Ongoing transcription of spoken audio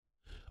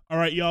All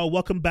right, y'all.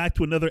 Welcome back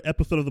to another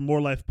episode of the More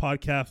Life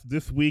Podcast.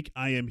 This week,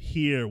 I am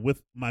here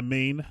with my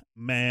main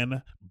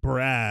man,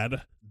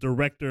 Brad,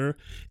 director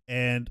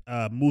and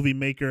movie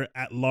maker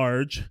at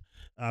large.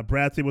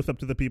 Brad, say what's up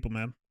to the people,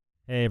 man.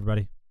 Hey,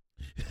 everybody.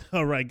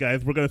 All right,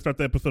 guys. We're going to start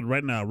the episode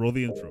right now. Roll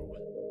the intro.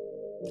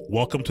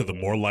 Welcome to the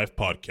More Life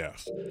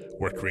Podcast,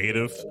 where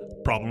creatives,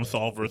 problem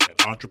solvers,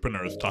 and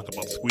entrepreneurs talk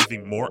about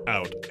squeezing more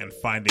out and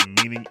finding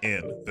meaning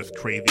in this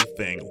crazy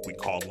thing we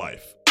call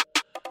life.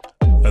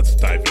 Let's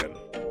dive in.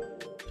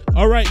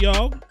 All right,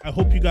 y'all. I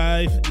hope you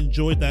guys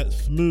enjoyed that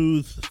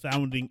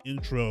smooth-sounding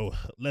intro.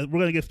 We're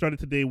going to get started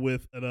today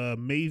with an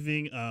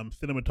amazing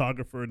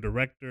cinematographer and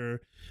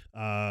director,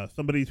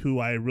 somebody who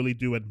I really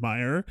do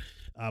admire,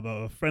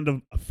 a friend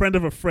of a friend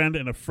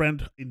and a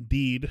friend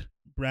indeed,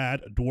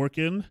 Brad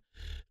Dworkin.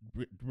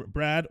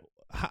 Brad,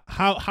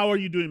 how are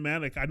you doing,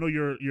 man? Like, I know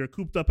you're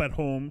cooped up at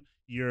home.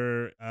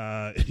 You're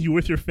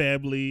with your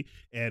family,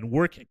 and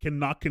work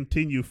cannot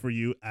continue for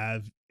you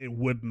as it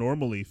would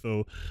normally.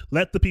 So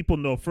let the people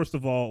know, first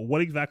of all,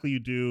 what exactly you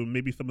do,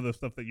 maybe some of the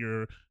stuff that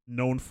you're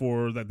known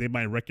for that they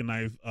might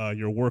recognize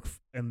your work,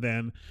 and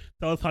then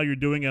tell us how you're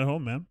doing at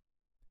home, man.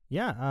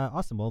 Yeah,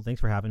 awesome. Well, thanks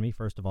for having me,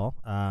 first of all.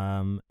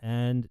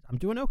 And I'm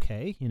doing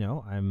okay. You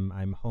know,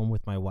 I'm home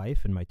with my wife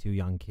and my 2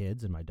 young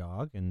kids and my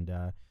dog, and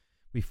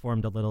we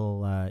formed a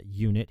little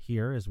unit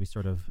here as we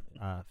sort of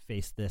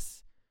face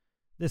this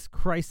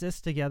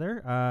crisis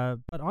together.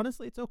 But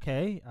honestly, it's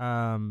okay.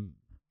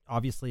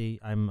 Obviously,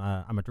 I'm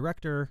a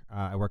director.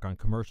 I work on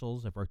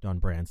commercials. I've worked on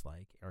brands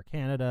like Air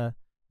Canada,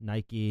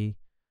 Nike.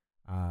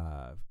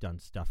 I've done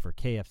stuff for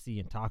KFC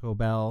and Taco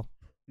Bell.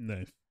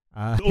 Nice.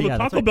 The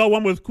Taco Bell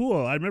one was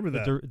cool. I remember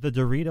that. The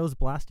Doritos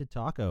blasted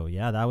taco.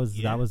 Yeah, that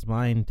was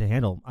mine to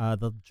handle.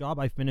 The job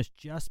I finished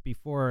just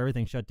before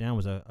everything shut down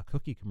was a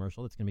cookie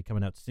commercial that's going to be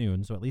coming out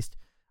soon. So at least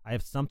I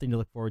have something to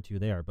look forward to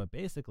there. But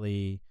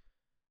basically,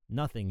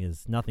 nothing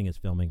is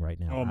filming right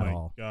now at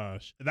all. Oh my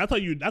gosh.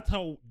 That's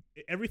how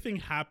everything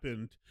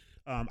happened.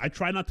 I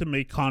try not to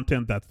make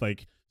content that's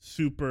like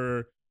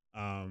super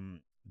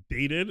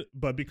dated,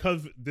 but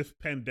because this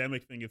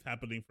pandemic thing is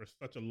happening for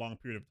such a long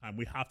period of time,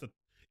 we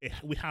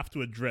have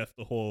to address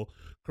the whole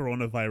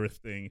coronavirus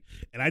thing.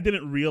 And I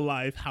didn't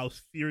realize how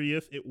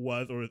serious it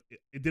was, or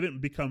it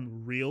didn't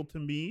become real to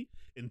me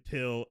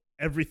until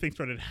everything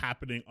started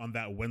happening on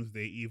that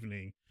Wednesday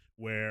evening,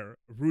 where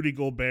Rudy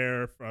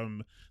Gobert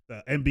from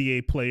the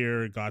NBA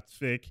player got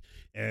sick,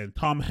 and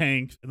Tom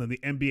Hanks, and then the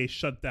NBA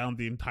shut down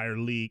the entire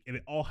league, and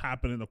it all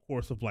happened in the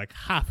course of like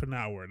half an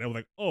hour. And I was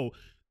like, oh,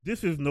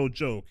 this is no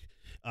joke.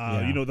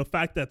 You know, the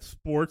fact that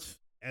sports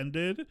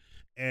ended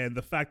and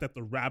the fact that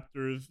the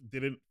Raptors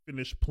didn't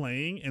finish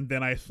playing. And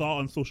then I saw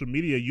on social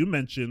media, you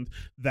mentioned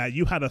that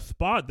you had a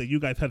spot that you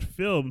guys had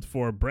filmed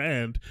for a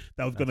brand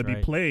that was going to be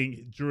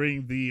playing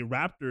during the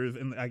Raptors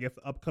in, I guess,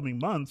 the upcoming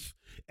months.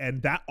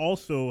 And that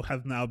also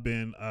has now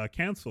been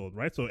canceled,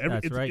 right? So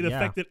it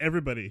affected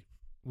everybody.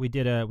 We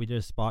did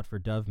a spot for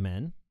Dove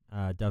Men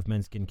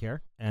Skincare,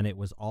 and it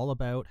was all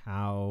about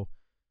how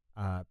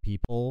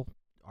people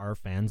are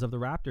fans of the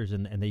Raptors,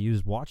 and they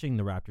use watching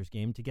the Raptors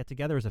game to get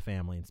together as a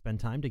family and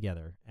spend time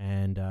together.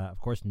 And of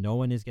course, no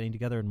one is getting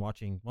together and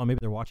watching. Well, maybe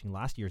they're watching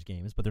last year's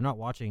games, but they're not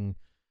watching.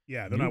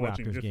 Yeah, they're not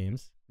watching Raptors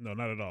games. No,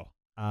 not at all.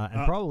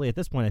 And probably at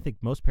this point, I think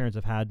most parents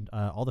have had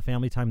all the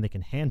family time they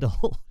can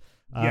handle.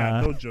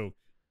 Yeah, no joke.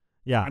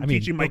 Yeah, I'm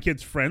teaching my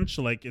kids French.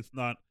 Like, it's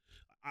not.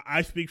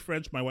 I speak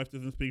French. My wife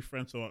doesn't speak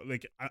French, so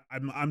like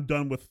I'm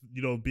done with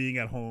being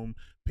at home.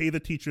 Pay the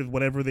teachers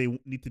whatever they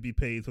need to be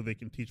paid so they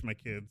can teach my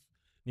kids.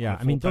 Yeah,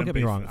 I mean, don't get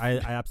me wrong. I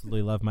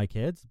absolutely love my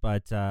kids,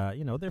 but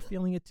they're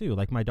feeling it too.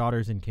 Like, my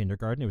daughter's in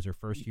kindergarten. It was her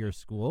first year of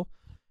school,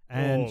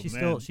 and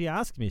she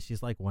asked me.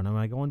 She's like, "When am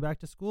I going back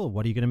to school?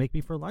 What are you going to make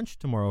me for lunch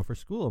tomorrow for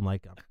school?" I'm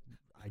like,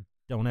 I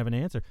don't have an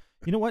answer.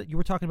 You know what? You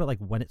were talking about like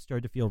when it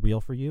started to feel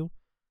real for you.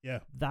 Yeah,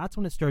 that's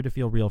when it started to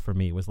feel real for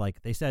me. Was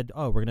like they said,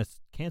 "Oh, we're going to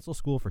cancel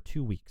school for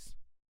 2 weeks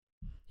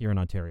here in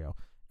Ontario,"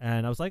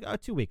 and I was like, "Oh,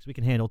 2 weeks. We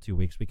can handle 2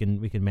 weeks. We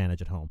can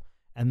manage at home."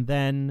 And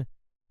then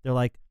they're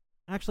like,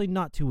 "Actually,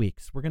 not 2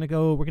 weeks. We're going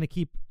to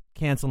keep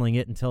canceling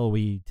it until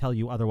we tell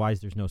you otherwise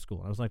there's no school."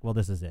 And I was like, well,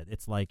 this is it.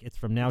 It's like, it's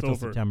from now till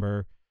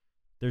September.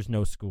 There's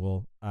no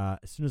school.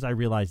 As soon as I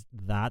realized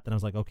that, then I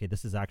was like, okay,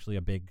 this is actually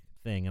a big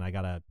thing. And I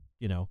got to,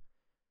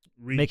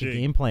 make a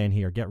game plan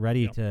here. Get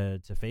ready to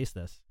face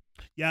this.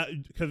 Yeah,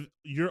 because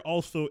you're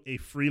also a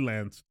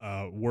freelance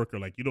worker.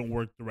 Like, you don't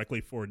work directly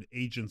for an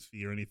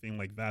agency or anything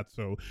like that.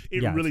 So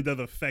it really does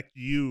affect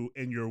you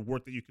and your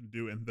work that you can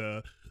do, and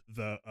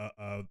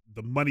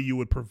the money you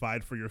would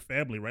provide for your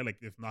family, right? Like,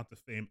 it's not the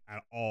same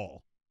at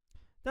all.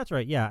 That's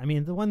right. Yeah. I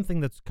mean, the one thing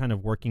that's kind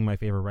of working my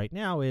favor right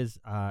now is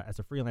as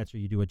a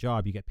freelancer, you do a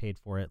job, you get paid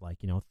for it like,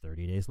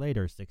 30 days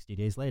later, 60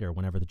 days later,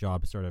 whenever the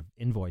job sort of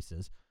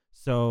invoices.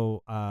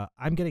 So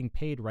I'm getting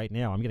paid right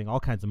now. I'm getting all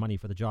kinds of money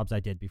for the jobs I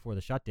did before the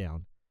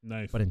shutdown.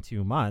 Nice. But in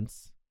 2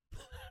 months,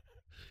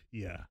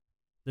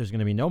 there's going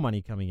to be no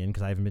money coming in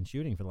because I haven't been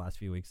shooting for the last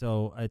few weeks.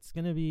 So it's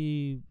going to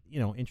be,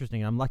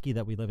 interesting. I'm lucky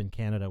that we live in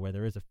Canada where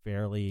there is a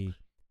fairly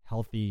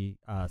healthy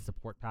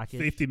support package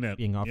safety net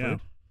being offered.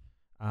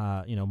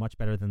 Much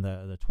better than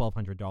the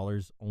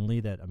 $1,200 only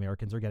that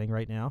Americans are getting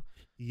right now.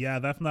 Yeah,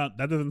 that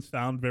doesn't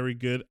sound very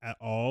good at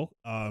all.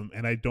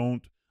 And I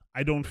don't,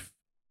 I don't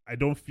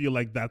feel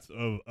like that's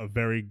a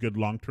very good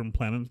long term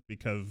plan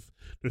because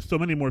there's so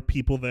many more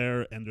people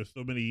there and there's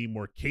so many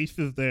more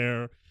cases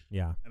there.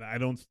 Yeah, And I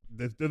don't.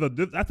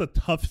 That's a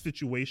tough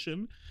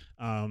situation.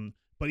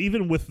 But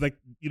even with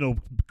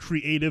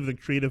creatives and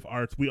creative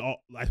arts,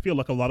 I feel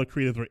like a lot of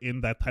creatives are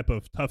in that type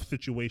of tough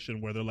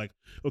situation where they're like,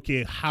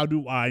 okay, how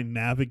do I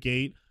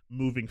navigate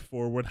moving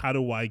forward? How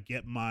do I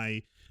get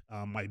my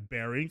my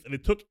bearings? And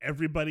it took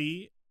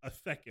everybody a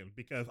second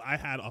because I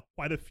had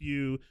quite a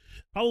few.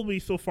 Probably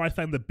so far, I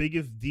signed the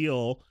biggest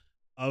deal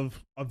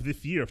of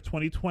this year of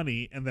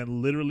 2020, and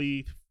then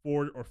literally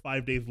 4 or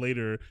 5 days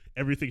later,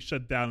 everything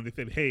shut down, and they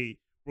said, "Hey,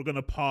 we're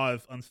gonna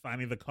pause on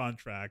signing the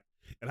contract."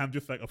 And I'm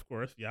just like, "Of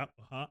course, yeah,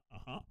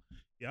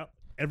 yeah."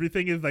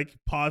 Everything is like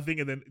pausing,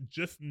 and then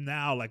just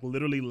now, like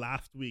literally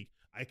last week,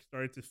 I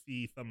started to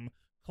see some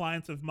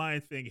clients of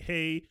mine saying,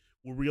 "Hey,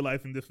 we're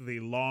realizing this is a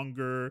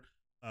longer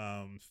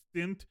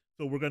stint,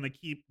 so we're gonna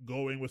keep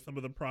going with some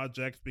of the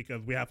projects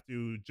because we have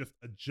to just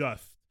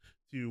adjust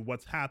to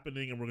what's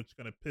happening, and we're just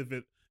gonna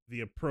pivot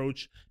the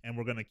approach, and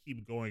we're gonna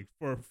keep going."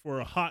 For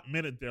a hot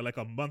minute there, like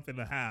a month and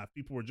a half,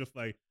 people were just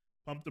like,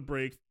 "Pump the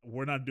brakes.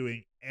 We're not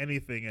doing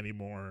anything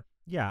anymore."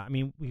 Yeah, I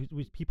mean, we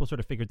people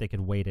sort of figured they could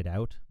wait it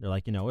out. They're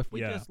like, if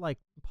we just like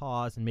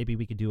pause and maybe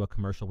we could do a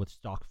commercial with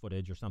stock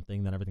footage or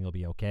something, then everything will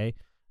be okay.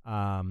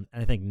 And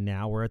I think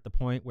now we're at the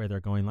point where they're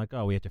going like,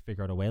 oh, we have to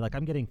figure out a way. Like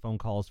I'm getting phone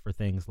calls for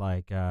things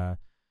like, oh,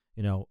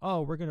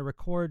 we're going to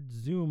record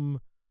Zoom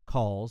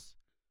calls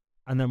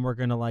and then we're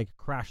going to like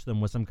crash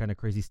them with some kind of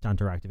crazy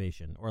stunt or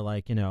activation or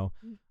like,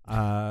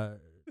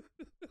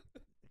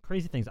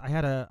 crazy things. I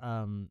had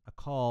a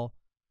call.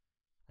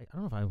 I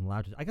don't know if I'm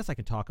allowed to. I guess I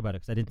can talk about it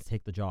because I didn't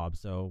take the job,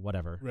 so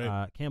whatever.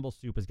 Right. Campbell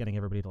Soup is getting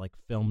everybody to like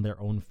film their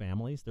own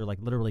families. They're like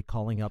literally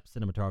calling up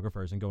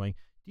cinematographers and going,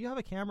 "Do you have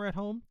a camera at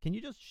home? Can you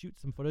just shoot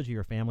some footage of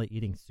your family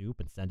eating soup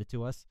and send it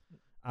to us?"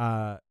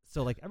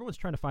 So like everyone's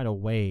trying to find a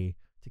way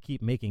to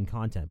keep making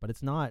content, but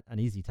it's not an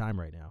easy time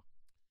right now.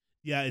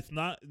 Yeah, it's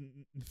not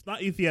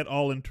easy at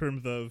all in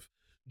terms of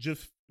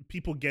just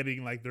people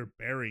getting like their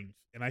bearings.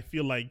 And I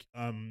feel like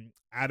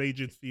ad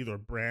agencies or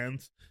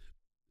brands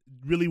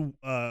really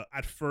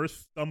at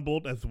first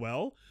stumbled as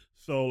well.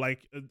 So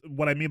like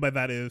what I mean by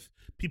that is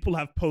people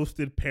have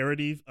posted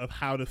parodies of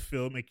how to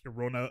film a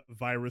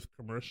coronavirus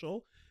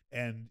commercial,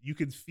 and you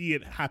can see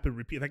it happen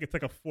repeat. Like it's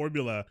like a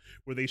formula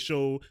where they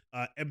show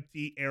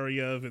empty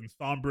areas and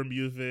somber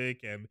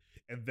music, and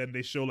then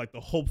they show like the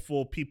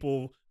hopeful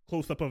people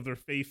close up of their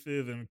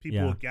faces and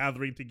people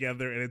gathering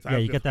together, and it's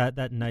you get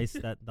that nice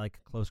that like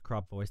close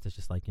crop voice that's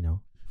just like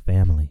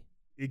family,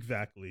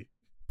 exactly,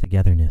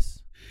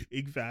 togetherness.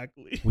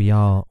 Exactly. We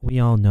all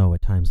know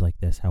at times like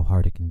this how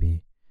hard it can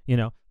be.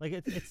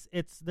 Like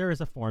it's there is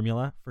a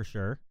formula for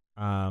sure.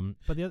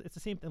 But it's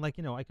the same thing. Like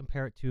I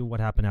compare it to what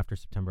happened after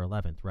September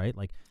 11th, right?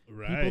 Like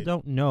people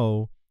don't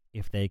know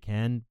if they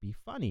can be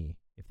funny,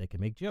 if they can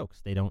make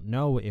jokes. They don't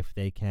know if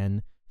they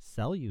can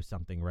sell you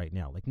something right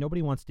now. Like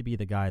nobody wants to be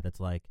the guy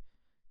that's like,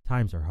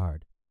 times are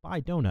hard,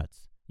 buy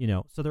donuts.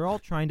 So they're all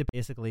trying to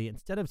basically,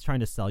 instead of trying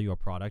to sell you a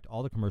product,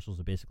 all the commercials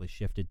are basically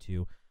shifted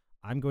to,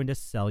 I'm going to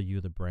sell you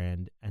the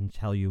brand and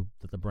tell you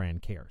that the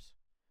brand cares.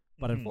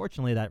 But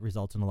unfortunately, that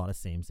results in a lot of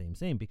same,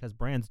 because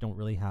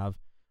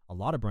a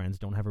lot of brands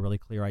don't have a really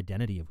clear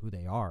identity of who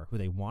they are, who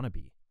they want to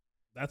be.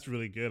 That's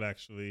really good,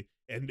 actually.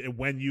 And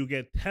when you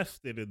get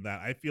tested in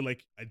that, I feel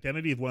like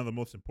identity is one of the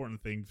most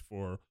important things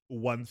for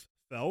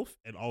oneself,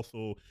 and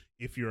also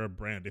if you're a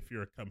brand, if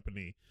you're a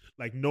company.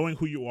 Like knowing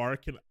who you are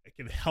can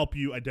help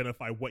you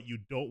identify what you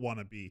don't want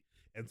to be.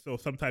 And so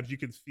sometimes you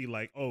can see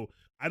like, oh,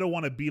 I don't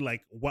want to be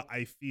like what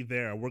I see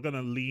there. We're going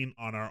to lean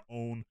on our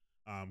own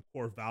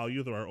core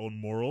values or our own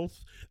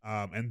morals.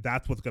 And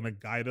that's what's going to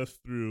guide us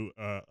through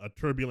a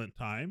turbulent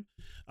time.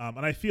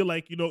 And I feel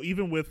like,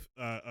 even with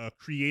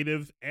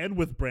creatives and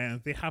with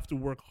brands, they have to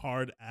work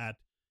hard at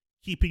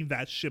keeping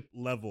that ship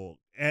level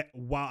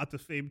while at the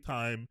same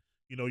time,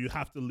 you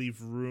have to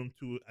leave room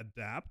to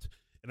adapt.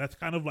 And that's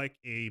kind of like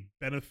a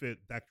benefit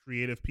that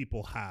creative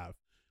people have.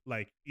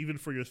 Like even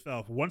for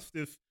yourself, once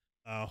this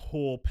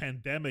whole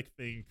pandemic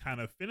thing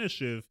kind of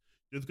finishes,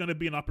 there's going to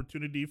be an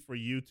opportunity for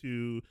you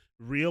to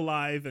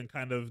realize and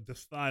kind of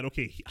decide,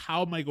 okay,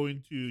 how am I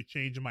going to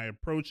change my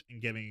approach in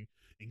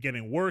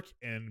getting work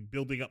and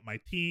building up my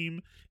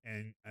team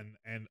and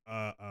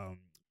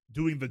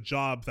doing the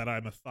jobs that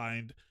I'm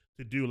assigned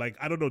to do. Like,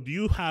 I don't know, do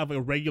you have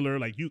a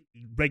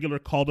regular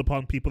called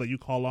upon people that you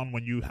call on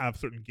when you have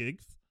certain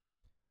gigs?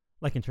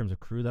 Like in terms of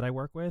crew that I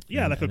work with?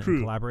 Yeah, like a crew.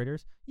 And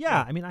collaborators?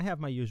 Yeah, I mean, I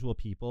have my usual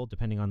people,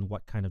 depending on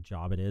what kind of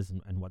job it is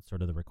and what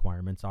sort of the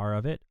requirements are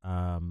of it.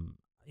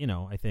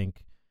 I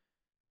think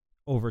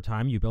over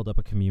time you build up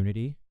a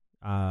community,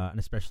 and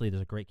especially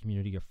there's a great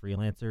community of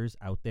freelancers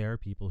out there,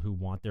 people who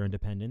want their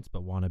independence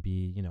but want to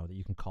be, that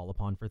you can call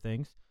upon for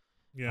things.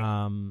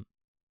 Yeah.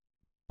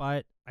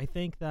 But I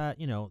think that,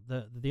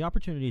 the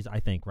opportunities I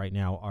think right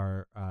now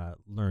are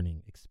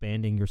learning,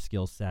 expanding your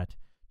skill set,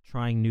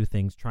 trying new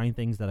things, trying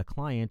things that a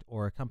client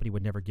or a company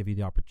would never give you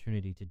the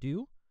opportunity to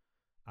do.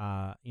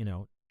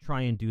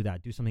 Try and do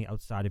that. Do something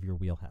outside of your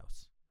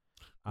wheelhouse.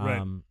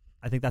 Right.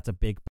 I think that's a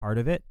big part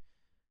of it.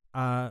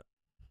 And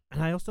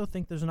I also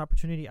think there's an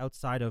opportunity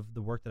outside of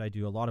the work that I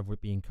do, a lot of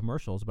it being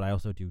commercials, but I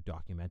also do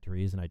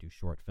documentaries and I do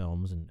short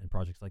films and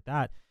projects like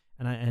that.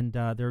 And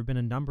there have been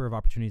a number of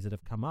opportunities that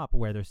have come up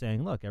where they're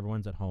saying, look,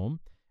 everyone's at home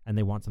and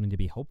they want something to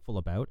be hopeful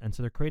about. And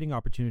so they're creating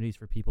opportunities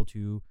for people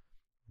to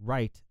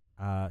write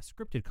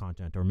scripted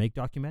content or make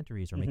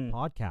documentaries or make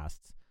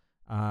podcasts.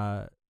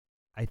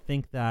 I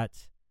think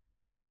that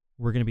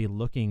we're going to be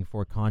looking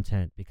for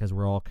content because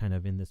we're all kind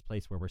of in this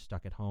place where we're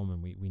stuck at home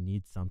and we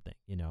need something,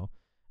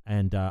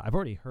 And I've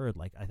already heard,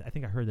 I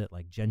think I heard that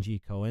Genji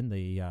Cohen,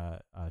 the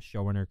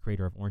showrunner,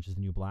 creator of Orange is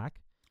the New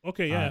Black.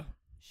 Okay, yeah.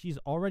 She's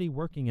already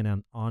working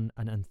on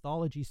an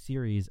anthology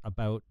series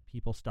about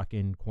people stuck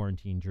in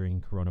quarantine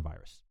during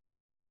coronavirus.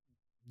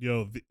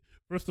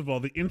 First of all,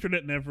 the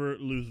internet never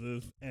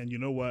loses, and you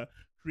know what?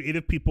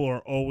 Creative people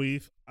are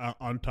always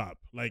on top.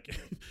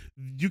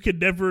 You can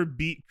never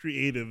beat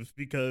creatives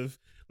because,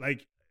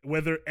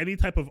 whether any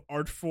type of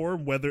art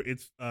form, whether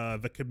it's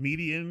the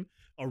comedian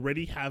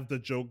already have the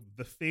joke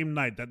the same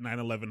night that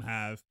 9/11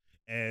 has,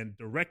 and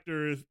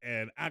directors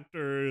and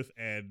actors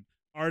and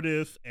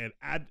artists and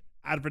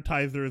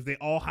advertisers, they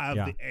all have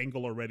the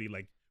angle already.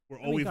 We're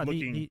always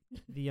looking.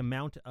 The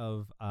amount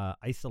of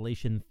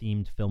isolation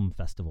themed film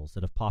festivals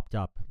that have popped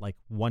up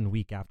 1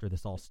 week after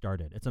this all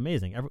started. It's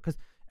amazing because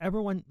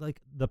everyone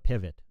the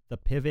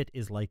pivot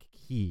is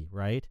key,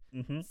 right?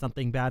 Mm-hmm.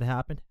 Something bad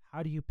happened.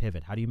 How do you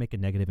pivot? How do you make a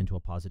negative into a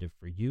positive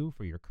for you,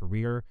 for your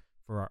career,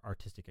 for our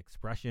artistic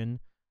expression?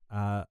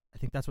 I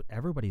think that's what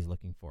everybody's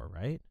looking for,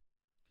 right?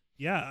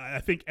 Yeah,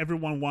 I think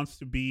everyone wants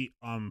to be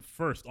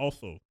first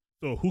also.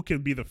 So who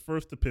can be the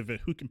first to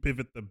pivot? Who can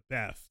pivot the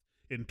best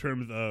in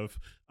terms of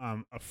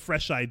a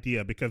fresh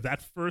idea? Because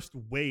that first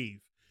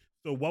wave.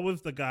 So what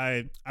was the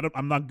guy?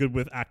 I'm not good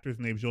with actors'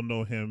 names. You'll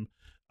know him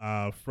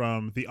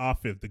from The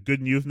Office, the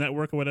Good News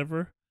Network or whatever.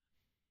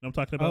 You know what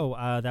I'm talking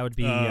about? Oh, that would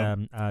be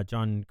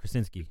John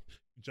Krasinski.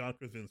 John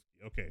Krasinski.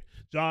 Okay.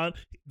 John,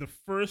 the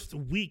first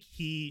week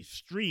he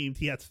streamed,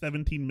 he had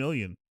 17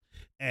 million.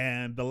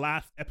 And the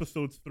last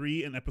episode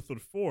 3 and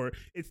episode 4,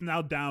 it's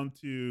now down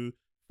to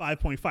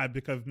 5.5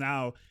 because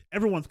now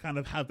everyone's kind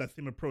of has that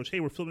same approach. Hey,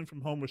 we're filming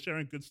from home. We're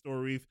sharing good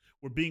stories.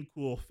 We're being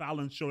cool.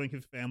 Fallon's showing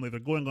his family. They're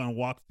going on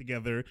walks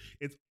together.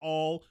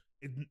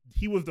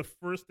 He was the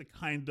first to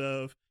kind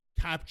of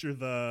capture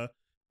the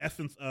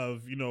essence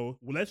of,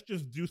 let's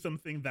just do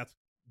something that's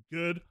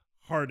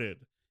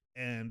good-hearted.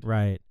 And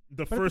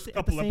the first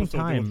couple episodes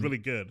it was really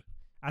good.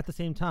 At the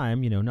same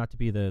time, not to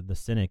be the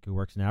cynic who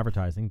works in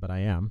advertising, but I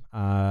am,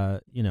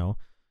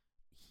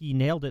 he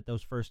nailed it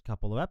those first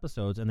couple of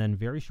episodes, and then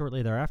very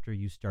shortly thereafter,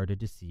 you started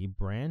to see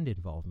brand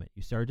involvement.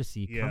 You started to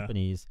see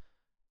companies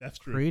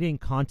creating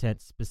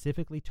content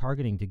specifically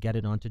targeting to get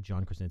it onto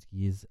John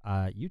Krasinski's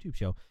YouTube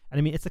show. And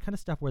I mean, it's the kind of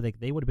stuff where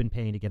they would have been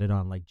paying to get it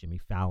on Jimmy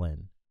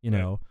Fallon,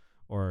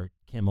 or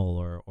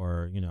Kimmel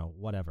or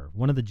whatever.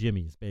 One of the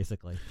Jimmys,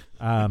 basically.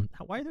 Why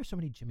are there so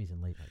many Jimmys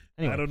in late night?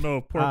 Anyway, I don't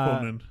know. Poor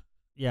Conan.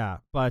 Yeah,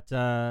 but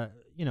the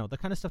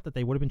kind of stuff that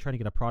they would have been trying to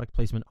get a product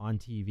placement on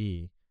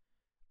TV.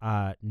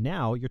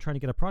 Now you're trying to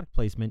get a product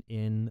placement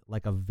in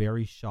a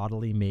very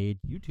shoddily made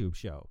YouTube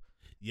show.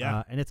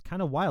 Yeah. And it's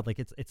kind of wild.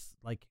 It's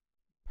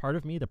part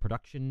of me, the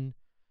production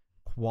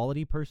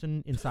quality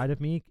person inside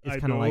of me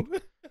is kind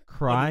of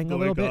crying a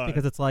little bit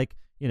because it's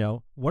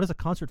what does a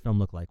concert film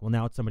look like? Well,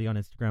 now it's somebody on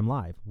Instagram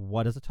Live.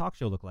 What does a talk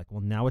show look like?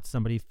 Well, now it's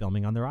somebody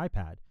filming on their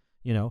iPad.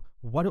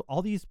 What do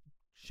all these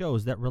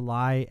shows that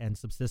rely and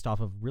subsist off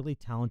of really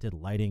talented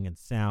lighting and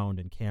sound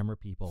and camera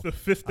people,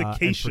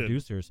 sophistication, and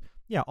producers.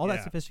 Yeah, all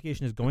that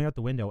sophistication is going out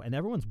the window, and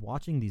everyone's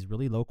watching these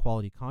really low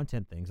quality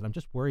content things. And I'm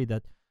just worried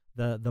that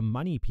the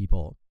money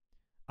people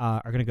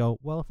are going to go,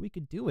 well, if we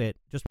could do it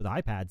just with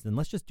iPads, then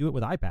let's just do it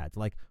with iPads.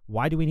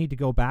 Why do we need to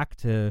go back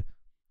to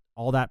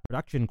all that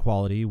production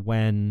quality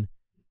when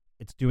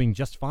it's doing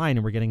just fine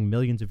and we're getting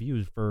millions of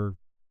views for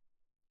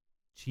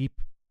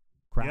cheap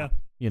crap?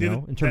 In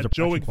terms of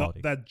production quality.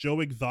 That Joe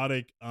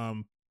Exotic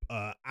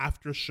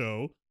after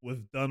show was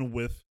done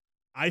with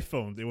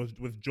iPhones. It was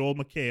with Joel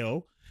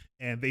McHale,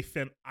 and they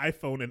sent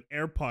iPhone and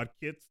AirPod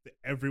kits to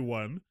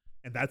everyone,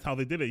 and that's how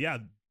they did it. Yeah,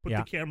 put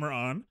the camera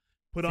on,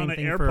 put on an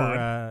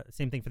AirPod.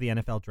 Same thing for the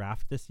NFL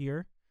draft this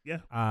year.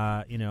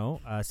 Yeah.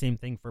 Same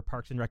thing for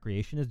Parks and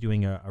Recreation is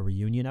doing a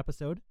reunion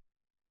episode.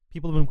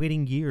 People have been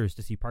waiting years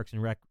to see Parks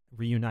and Rec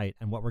reunite,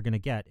 and what we're going to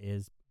get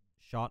is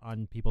shot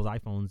on people's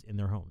iPhones in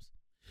their homes.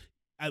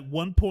 At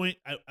one point,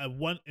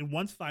 in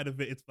one side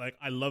of it, it's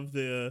I love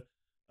the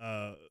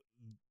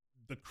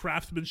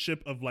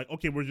craftsmanship of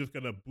okay, we're just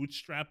gonna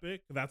bootstrap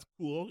it. That's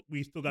cool.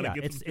 We still gotta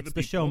get some to the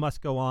people. Show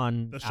must go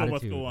on. The show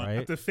must go on. Right?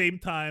 At the same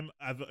time,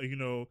 as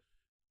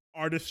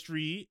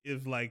artistry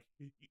is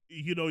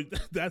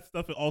that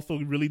stuff also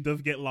really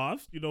does get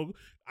lost.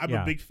 I'm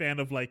a big fan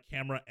of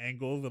camera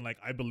angles, and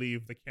I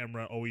believe the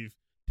camera always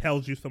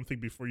tells you something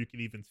before you can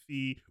even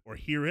see or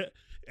hear it,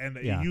 and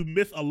Yeah. you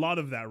miss a lot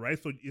of that,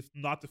 right? So it's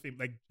not the same.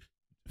 Like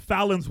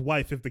Fallon's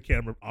wife is the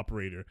camera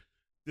operator.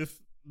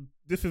 This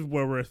this is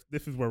where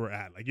we're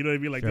at. Like, you know what I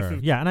mean? Like Sure. this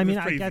is Yeah, and I mean,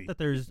 crazy. I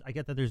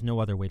get that there's no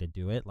other way to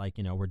do it. Like,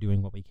 we're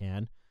doing what we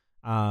can.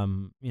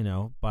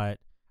 But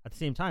at the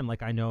same time,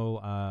 like, I know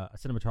a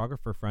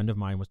cinematographer friend of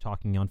mine was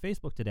talking on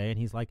Facebook today, and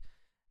he's like,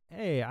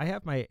 "Hey, I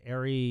have my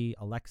Arri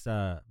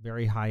Alexa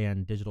very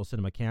high-end digital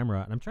cinema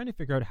camera, and I'm trying to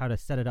figure out how to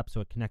set it up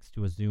so it connects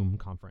to a Zoom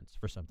conference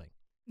for something."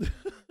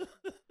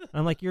 And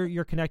I'm like,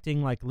 you're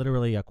connecting like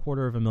literally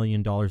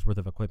 $250,000 worth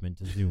of equipment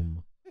to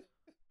Zoom.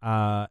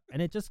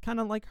 And it just kind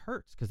of like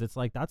hurts because it's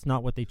like that's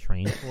not what they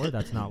trained for.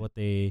 That's not what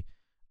they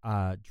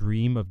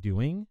dream of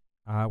doing.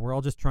 We're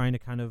all just trying to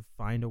kind of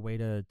find a way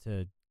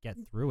to get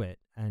through it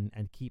and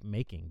keep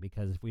making,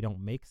 because if we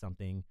don't make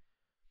something,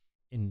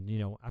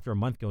 after a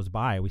month goes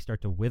by, we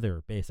start to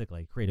wither.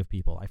 Basically, creative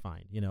people, I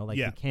find,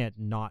 we can't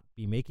not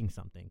be making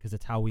something because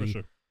it's how we. For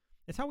sure.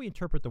 It's how we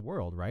interpret the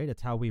world, right?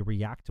 It's how we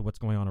react to what's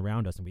going on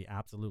around us, and we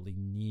absolutely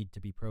need to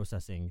be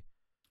processing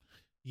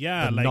the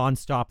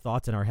nonstop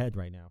thoughts in our head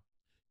right now.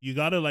 You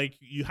gotta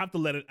you have to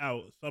let it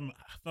out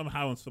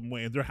somehow in some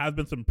way. And there has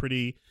been some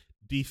pretty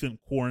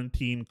decent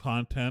quarantine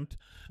content.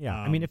 Yeah,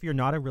 I mean, if you're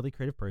not a really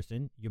creative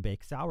person, you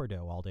bake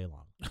sourdough all day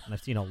long, and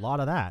I've seen a lot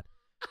of that.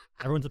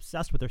 Everyone's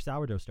obsessed with their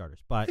sourdough starters.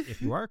 But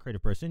if you are a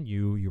creative person,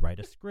 you write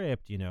a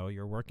script.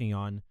 You're working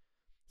on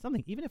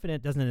something, even if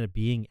it doesn't end up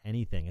being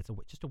anything. It's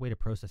just a way to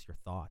process your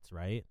thoughts,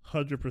 right?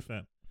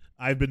 100%.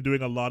 I've been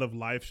doing a lot of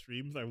live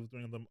streams. I was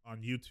doing them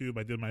on YouTube.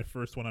 I did my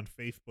first one on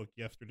Facebook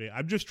yesterday.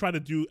 I'm just trying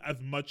to do as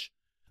much.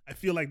 I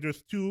feel like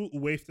there's two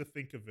ways to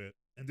think of it,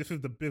 and this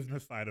is the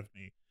business side of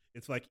me.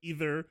 It's like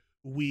either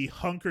we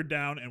hunker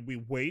down and we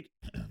wait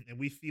and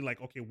we see like,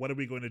 okay, what are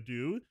we going to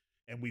do?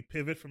 And we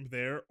pivot from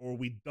there, or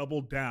we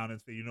double down and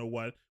say, you know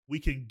what? We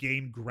can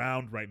gain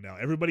ground right now.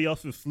 Everybody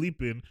else is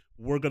sleeping.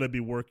 We're going to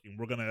be working.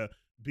 We're going to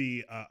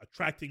be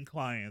attracting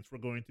clients. We're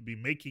going to be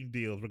making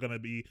deals. We're going to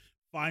be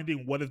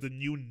finding what is the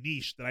new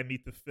niche that I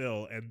need to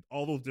fill and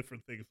all those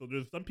different things. So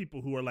there's some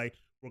people who are like,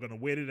 we're going to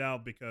wait it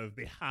out because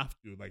they have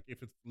to. Like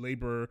if it's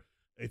labor,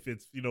 if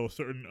it's,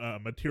 certain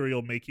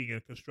material making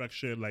and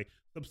construction, like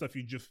some stuff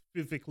you just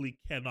physically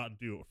cannot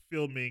do. Or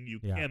filming you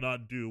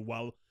cannot do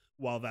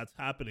while that's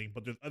happening.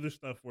 But there's other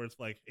stuff where it's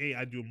like, hey,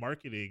 I do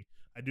marketing,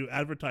 I do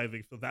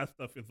advertising. So that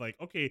stuff is like,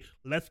 okay,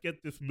 let's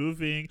get this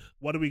moving.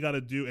 What do we got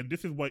to do? And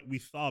this is what we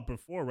saw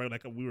before, right?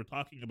 Like we were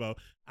talking about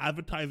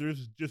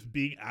advertisers just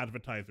being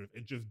advertisers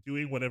and just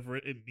doing whatever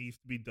it needs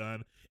to be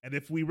done. And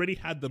if we already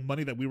had the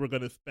money that we were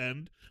going to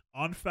spend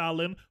on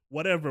Fallon,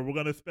 whatever, we're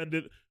going to spend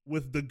it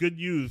with the Good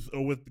News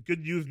or with the Good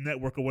News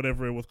Network or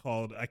whatever it was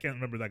called. I can't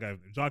remember that guy's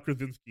name. John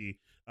Krasinski,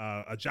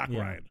 Jack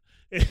Ryan.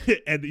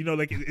 And,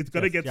 it's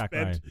going to get Jack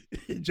spent.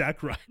 Ryan.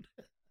 Jack Ryan.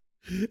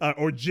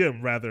 Or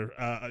Jim, rather.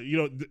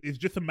 It's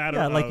just a matter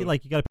of... you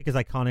got to pick his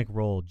iconic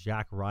role,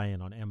 Jack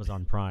Ryan, on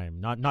Amazon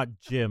Prime. Not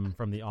Jim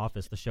from The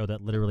Office, the show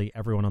that literally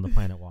everyone on the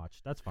planet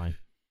watched. That's fine.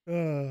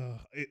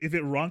 Is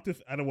it wrong to...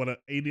 I don't want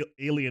to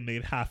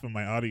alienate half of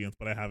my audience,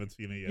 but I haven't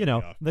seen it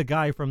yet. The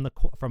guy from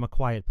A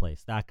Quiet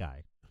Place, that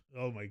guy.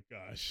 Oh, my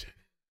gosh.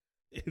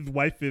 His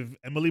wife is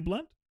Emily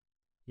Blunt?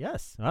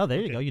 Yes. Oh, there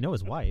you go. You know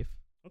his wife.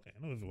 Okay,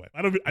 I know his wife.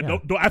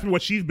 Don't ask me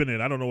what she's been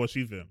in. I don't know what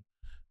she's in.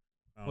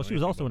 Well, she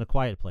was also in A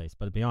Quiet Place,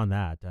 but beyond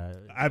that,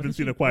 I haven't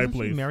seen A Quiet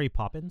Place. She Mary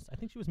Poppins? I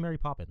think she was Mary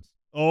Poppins.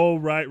 Oh,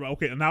 right.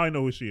 Okay, now I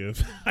know who she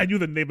is. I knew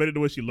the name, but I didn't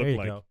know what she looked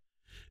like. Go.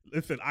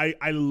 Listen,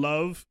 I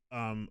love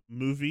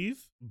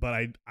movies, but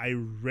I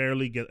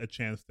rarely get a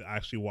chance to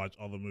actually watch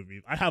all the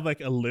movies. I have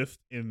like a list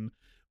in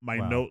my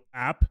note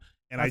app,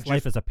 and that's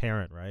life as a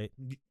parent, right?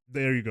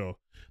 There you go.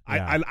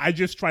 Yeah. I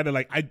just try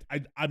to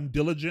I'm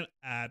diligent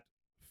at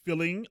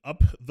filling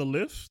up the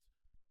list.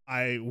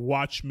 I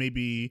watch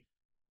maybe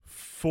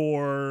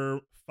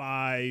 4,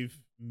 5,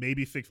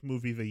 maybe 6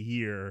 movies a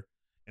year,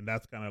 and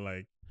that's kind of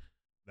like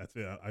that's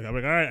it. I'm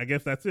like, all right, I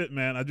guess that's it,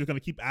 man. I'm just gonna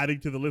keep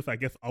adding to the list. I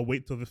guess I'll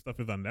wait till this stuff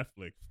is on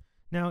Netflix.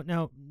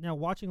 Now,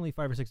 watching only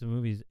 5 or 6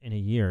 movies in a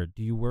year,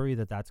 do you worry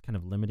that that's kind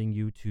of limiting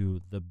you to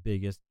the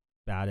biggest,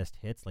 baddest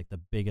hits, like the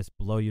biggest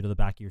blow you to the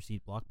back of your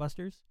seat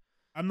blockbusters?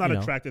 I'm not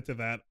attracted to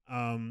that.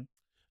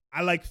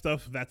 I like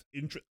stuff that's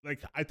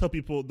like I tell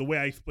people the way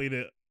I explain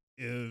it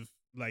is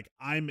like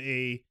I'm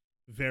a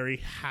very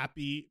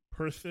happy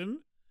person,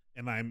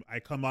 and I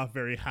come off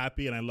very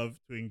happy, and I love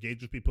to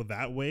engage with people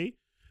that way.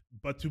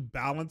 But to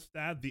balance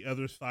that, the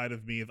other side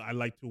of me is I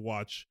like to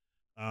watch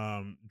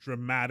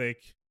dramatic,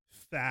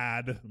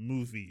 sad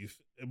movies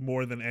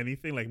more than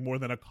anything, like more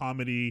than a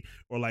comedy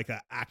or like an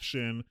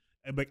action.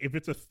 And like if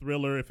it's a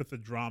thriller, if it's a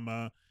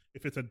drama,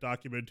 if it's a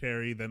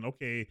documentary, then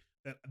okay,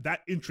 that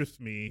interests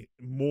me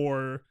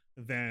more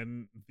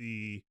than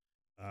the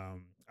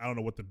I don't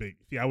know what the big.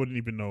 See, I wouldn't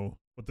even know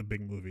what the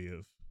big movie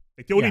is.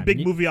 Like the only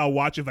big movie I'll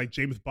watch is like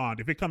James Bond.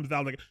 If it comes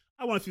out, like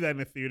I want to see that in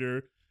the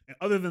theater. And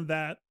other than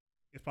that,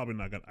 it's probably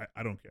not gonna.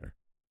 I don't care.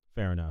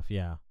 Fair enough.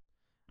 Yeah,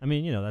 I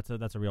mean,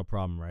 that's a real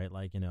problem, right?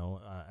 Like,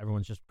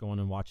 everyone's just going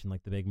and watching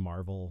like the big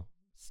Marvel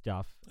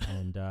stuff,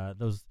 and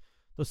those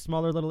those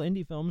smaller little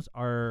indie films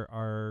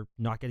are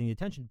not getting the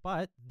attention.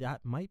 But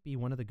that might be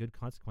one of the good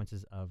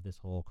consequences of this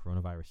whole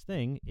coronavirus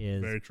thing.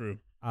 Is Very true.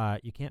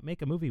 you can't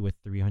make a movie with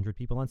 300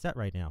 people on set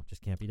right now.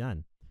 Just can't be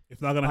done.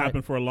 It's not going to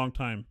happen for a long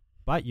time.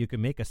 But you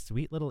can make a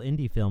sweet little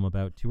indie film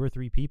about 2 or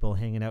 3 people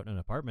hanging out in an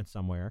apartment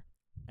somewhere.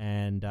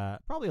 And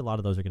probably a lot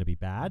of those are going to be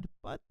bad,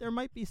 but there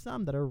might be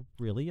some that are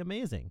really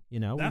amazing. You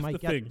know, That's we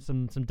might the get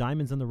some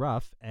diamonds in the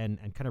rough and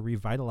kind of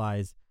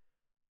revitalize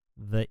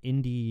the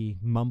indie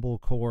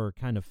mumblecore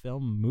kind of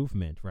film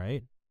movement,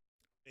 right?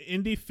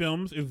 Indie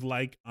films is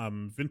like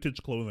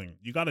vintage clothing.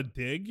 You got to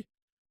dig,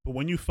 but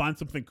when you find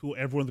something cool,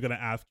 everyone's going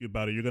to ask you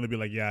about it. You're going to be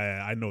like,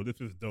 yeah, I know this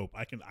is dope.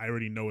 I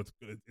already know it's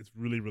good. It's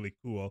really, really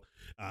cool.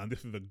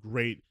 This is a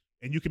great,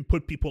 and you can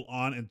put people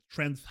on, and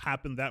trends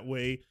happen that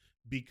way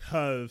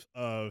because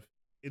of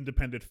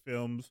independent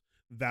films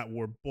that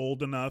were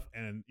bold enough,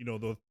 and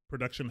those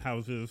production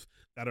houses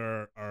that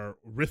are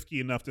risky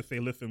enough to say,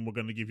 listen, we're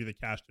going to give you the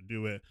cash to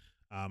do it.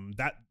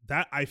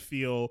 That I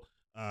feel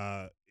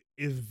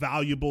is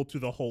valuable to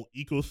the whole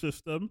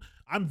ecosystem.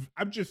 I'm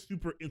just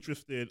super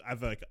interested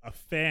as a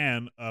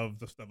fan of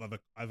the stuff,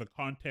 as a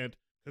content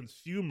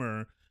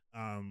consumer,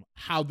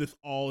 how this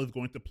all is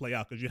going to play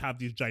out, because you have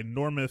these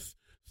ginormous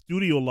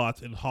studio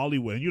lots in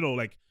Hollywood, and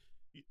like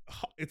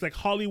it's like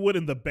Hollywood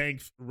and the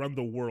banks run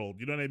the world.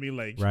 You know what I mean?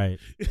 Like, right.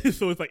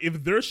 So it's like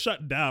if they're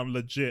shut down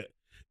legit,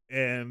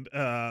 and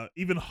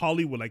even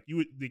Hollywood, like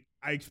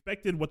I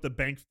expected what the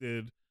banks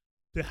did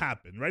to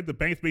happen, right? The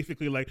bank's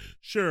basically like,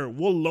 sure,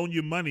 we'll loan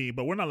you money,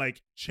 but we're not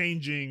like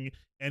changing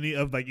any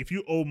of, like, if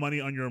you owe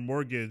money on your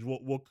mortgage,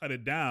 we'll cut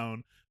it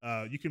down.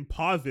 You can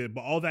pause it,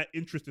 but all that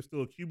interest is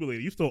still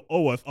accumulated. You still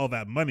owe us all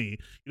that money.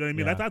 You know what I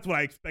mean? Yeah. That's what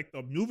I expect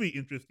the movie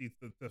industry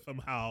to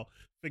somehow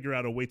figure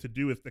out a way to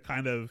do, is to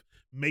kind of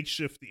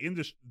makeshift the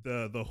industry,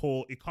 the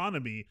whole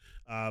economy.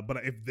 But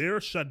if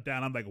they're shut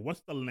down, I'm like,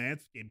 what's the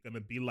landscape going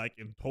to be like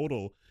in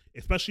total?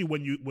 Especially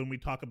when we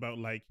talk about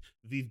like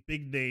these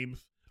big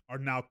names are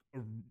now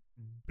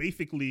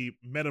basically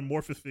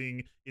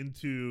metamorphosing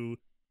into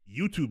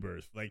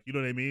YouTubers. Like, you know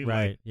what I mean?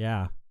 Right. Like,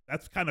 yeah.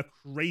 That's kind of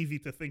crazy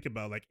to think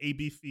about. Like,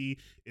 ABC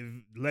is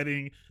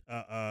letting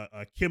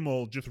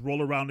Kimmel just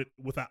roll around it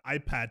with an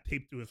iPad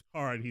taped to his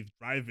car, and he's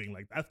driving.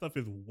 Like, that stuff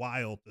is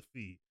wild to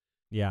see.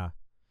 Yeah.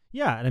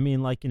 Yeah, and I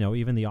mean, like,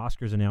 even the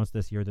Oscars announced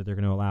this year that they're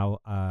going to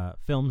allow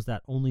films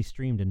that only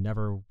streamed and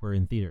never were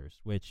in theaters,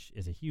 which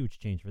is a huge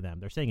change for them.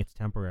 They're saying it's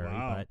temporary,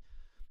 Wow. but,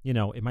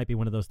 it might be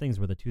one of those things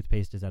where the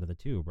toothpaste is out of the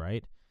tube,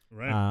 right?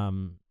 Right.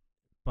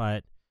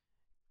 But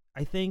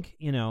I think,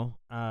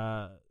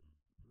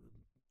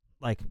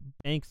 like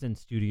banks and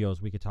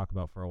studios we could talk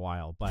about for a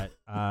while, but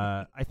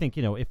I think,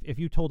 if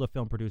you told a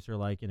film producer,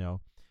 like, do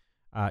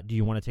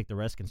you want to take the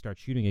risk and start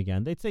shooting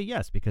again? They'd say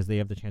yes, because they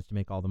have the chance to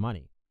make all the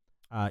money.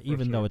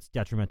 Even though it's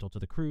detrimental to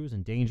the crews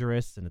and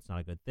dangerous and it's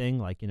not a good thing.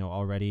 Like,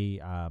 already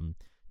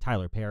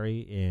Tyler Perry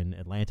in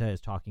Atlanta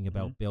is talking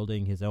about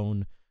building his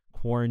own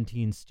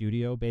quarantine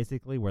studio,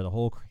 basically, where the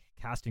whole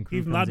cast and crew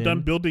He's comes not in.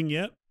 done building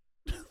yet.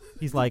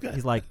 He's like,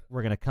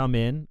 we're going to come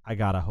in. I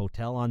got a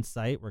hotel on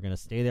site. We're going to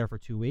stay there for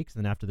 2 weeks.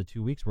 And then after the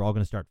 2 weeks, we're all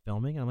going to start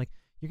filming. And I'm like,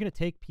 you're going to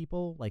take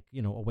people, like,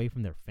 away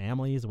from their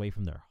families, away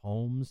from their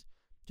homes,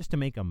 just to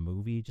make a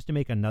movie, just to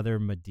make another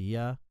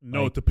Medea?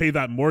 No, like, to pay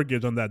that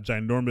mortgage on that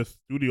ginormous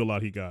studio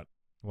lot he got.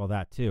 Well,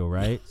 that too,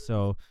 right?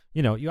 So,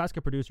 you ask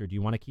a producer, do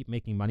you want to keep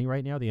making money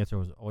right now? The answer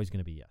was always going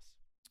to be yes.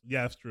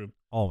 Yeah, that's true.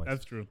 Always.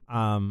 That's true.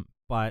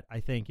 But I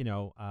think,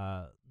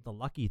 the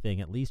lucky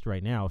thing, at least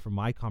right now, from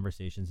my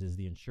conversations, is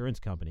the insurance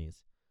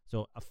companies.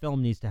 So a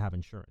film needs to have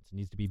insurance. It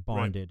needs to be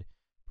bonded,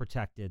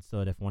 protected, so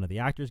that if one of the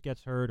actors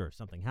gets hurt or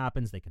something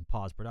happens, they can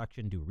pause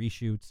production, do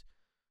reshoots.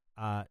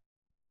 The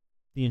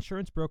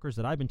insurance brokers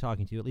that I've been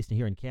talking to, at least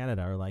here in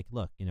Canada, are like,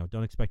 look,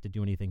 don't expect to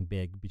do anything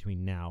big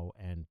between now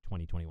and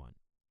 2021.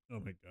 Oh,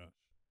 my gosh.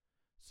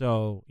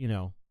 So,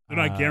 they're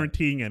not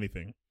guaranteeing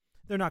anything.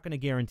 They're not going to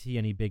guarantee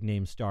any big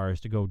name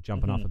stars to go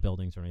jumping off of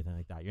buildings or anything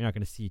like that. You're not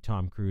going to see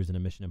Tom Cruise in a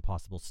Mission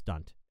Impossible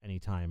stunt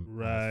anytime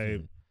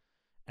soon.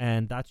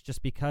 And that's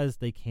just because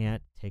they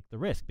can't take the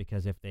risk.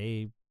 Because if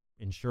they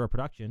insure a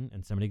production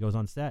and somebody goes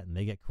on set and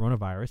they get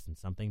coronavirus and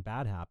something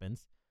bad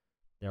happens,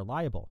 they're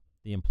liable.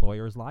 The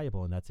employer is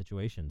liable in that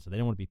situation. So they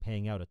don't want to be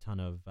paying out a ton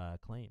of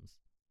claims.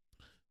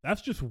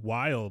 That's just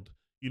wild.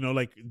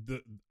 Like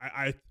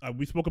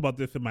we spoke about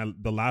this in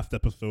the last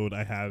episode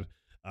I had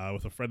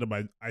with a friend of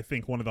mine. I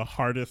think one of the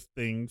hardest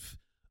things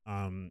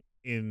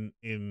in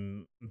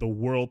the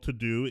world to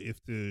do is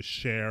to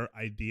share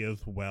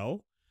ideas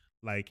well.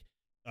 Like,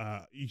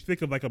 you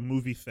think of like a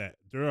movie set.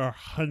 There are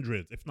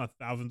hundreds, if not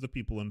thousands, of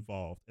people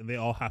involved, and they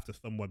all have to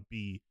somewhat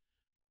be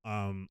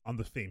on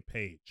the same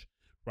page,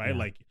 right? Yeah.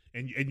 Like,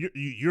 and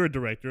you're a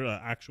director,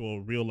 an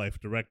actual real life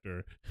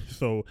director.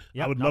 So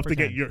Yep, I would love to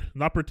get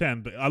not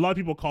pretend, but a lot of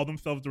people call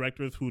themselves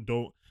directors who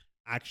don't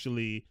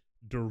actually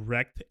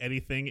direct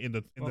anything in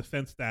the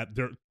sense that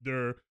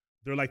they're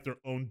like their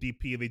own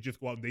DP. They just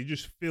go out and they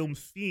just film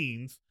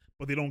scenes,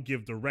 but they don't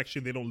give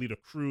direction. They don't lead a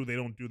crew. They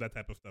don't do that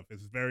type of stuff.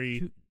 It's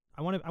very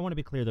I want to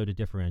be clear though to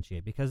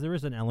differentiate, because there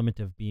is an element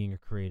of being a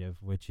creative,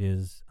 which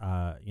is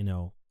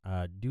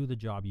do the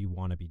job you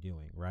want to be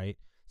doing, right?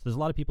 So there's a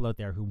lot of people out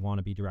there who want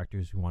to be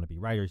directors, who want to be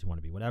writers, who want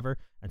to be whatever,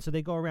 and so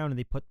they go around and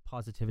they put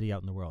positivity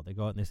out in the world. They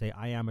go out and they say,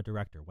 I am a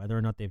director, whether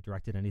or not they've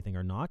directed anything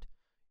or not.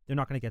 They're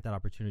not going to get that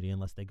opportunity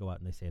unless they go out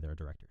and they say they're a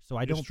director. So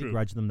I don't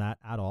begrudge them that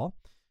at all.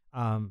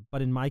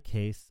 But in my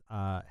case,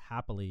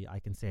 happily, I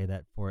can say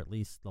that for at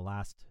least the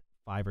last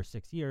 5 or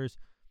 6 years,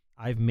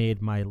 I've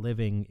made my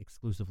living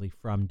exclusively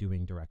from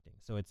doing directing.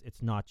 So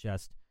it's not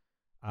just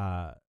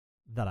that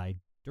I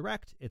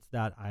direct, it's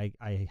that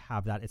I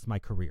have that. It's my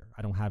career.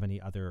 I don't have any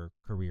other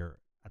career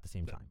at the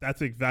same time.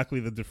 That's exactly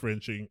the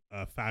differentiating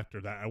factor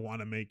that I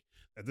want to make.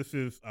 That this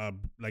is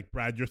like,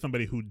 Brad, you're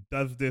somebody who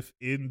does this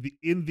in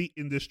the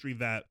industry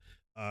that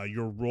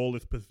your role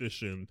is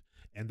positioned,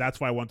 and that's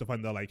why I want to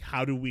find out, like,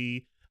 how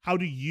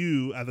do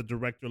you as a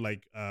director,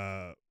 like,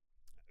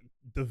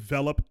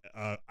 develop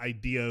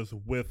ideas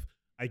with,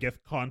 I guess,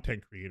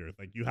 content creators?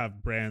 Like, you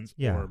have brands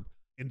or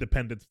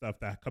independent stuff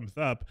that comes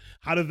up.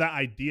 How does that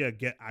idea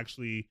get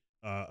actually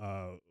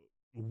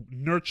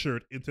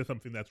nurtured into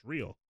something that's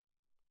real?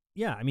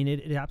 Yeah, I mean,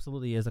 it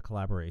absolutely is a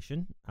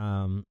collaboration.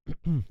 And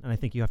I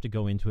think you have to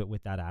go into it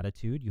with that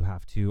attitude. You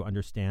have to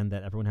understand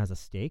that everyone has a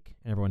stake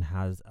and everyone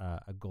has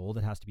a goal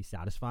that has to be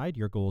satisfied.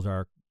 Your goals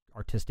are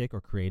artistic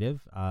or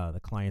creative.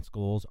 The client's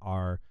goals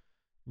are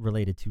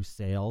related to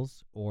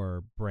sales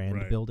or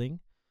brand building.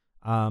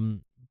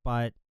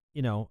 But,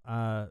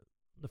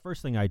 the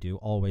first thing I do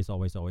always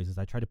is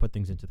I try to put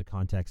things into the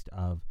context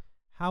of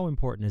how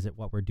important is it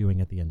what we're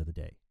doing at the end of the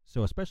day.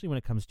 So especially when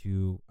it comes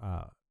to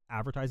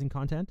advertising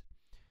content,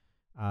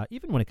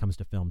 even when it comes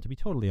to film, to be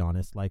totally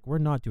honest, like, we're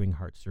not doing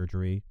heart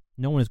surgery.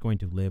 No one is going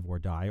to live or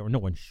die, or no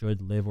one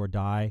should live or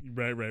die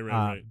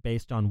right.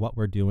 Based on what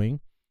we're doing.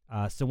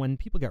 So when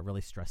people get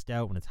really stressed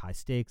out, when it's high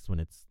stakes, when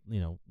it's,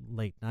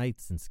 late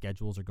nights and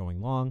schedules are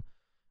going long,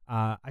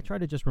 I try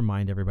to just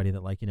remind everybody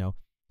that, like,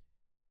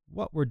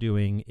 what we're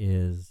doing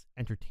is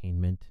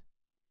entertainment,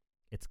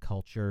 it's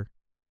culture,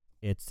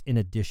 it's in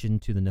addition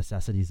to the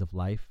necessities of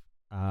life,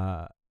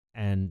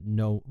 and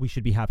no, we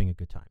should be having a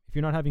good time. If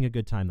you're not having a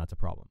good time, that's a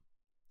problem,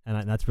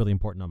 and that's really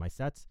important on my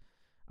sets.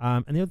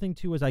 And the other thing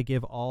too is I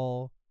give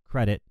all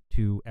credit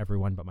to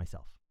everyone but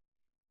myself,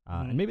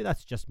 and maybe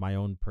that's just my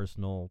own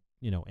personal,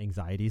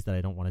 anxieties that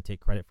I don't want to take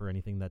credit for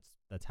anything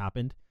that's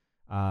happened.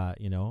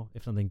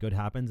 If something good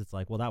happens, it's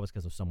like, well, that was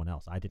because of someone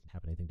else. I didn't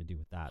have anything to do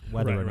with that,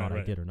 whether or not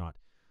I did or not.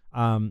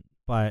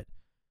 But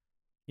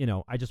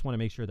I just want to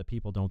make sure that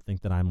people don't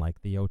think that I'm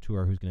like the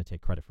auteur who's going to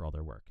take credit for all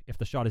their work. If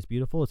the shot is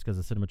beautiful, it's because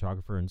the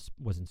cinematographer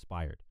was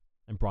inspired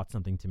and brought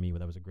something to me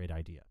that was a great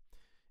idea.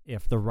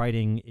 If the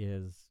writing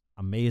is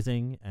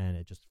amazing and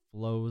it just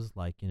flows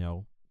like,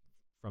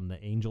 from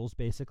the angels,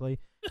 basically,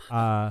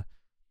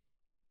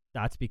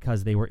 that's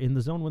because they were in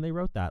the zone when they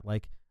wrote that.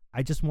 Like,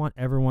 I just want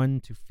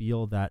everyone to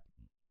feel that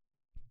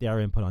their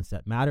input on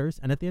set matters.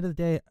 And at the end of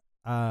the day,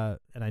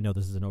 and I know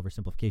this is an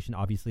oversimplification,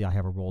 obviously I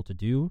have a role to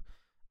do.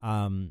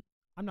 I'm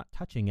not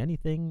touching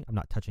anything. I'm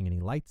not touching any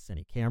lights,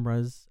 any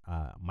cameras,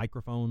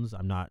 microphones.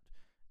 I'm not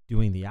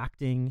doing the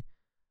acting.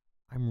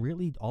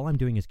 All I'm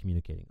doing is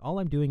communicating. All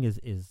I'm doing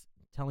is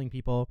telling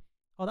people,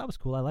 oh, that was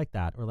cool, I like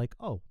that. Or like,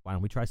 oh, why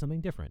don't we try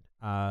something different?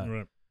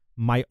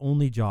 My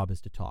only job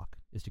is to talk,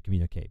 is to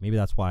communicate. Maybe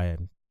that's why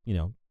I'm,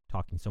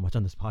 talking so much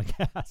on this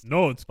podcast.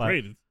 No, it's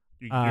great.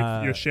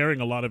 You're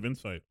sharing a lot of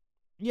insight.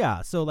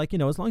 Yeah, so like,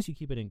 as long as you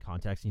keep it in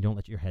context and you don't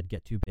let your head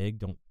get too big,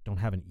 don't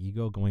have an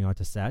ego going on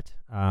to set.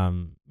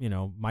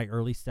 My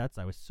early sets,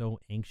 I was so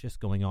anxious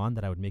going on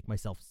that I would make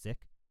myself sick.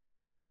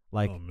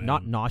 Like,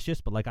 not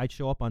nauseous, but like, I'd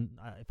show up on,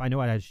 if I know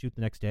I had to shoot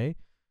the next day,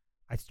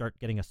 I'd start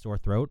getting a sore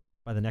throat.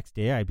 By the next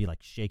day, I'd be like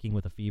shaking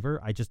with a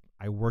fever.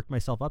 I worked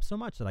myself up so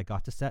much that I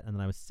got to set and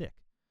then I was sick.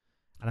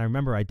 And I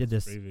remember I did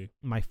this,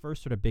 my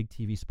first sort of big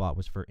TV spot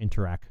was for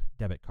Interac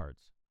debit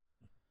cards.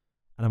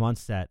 And I'm on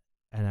set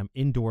and I'm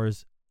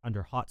indoors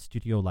under hot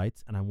studio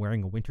lights, and I'm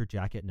wearing a winter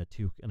jacket and a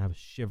toque, and I was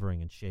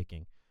shivering and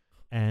shaking.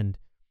 And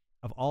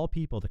of all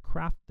people, the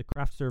craft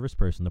service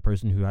person, the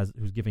person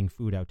who's giving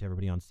food out to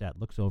everybody on set,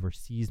 looks over,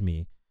 sees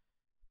me,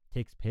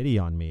 takes pity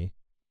on me,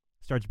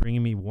 starts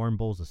bringing me warm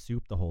bowls of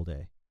soup the whole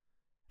day.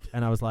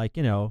 And I was like,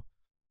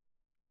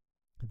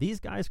 these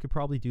guys could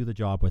probably do the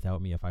job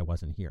without me if I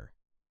wasn't here.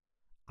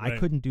 I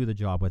couldn't do the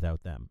job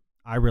without them.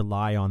 I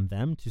rely on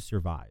them to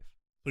survive.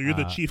 So you're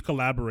the chief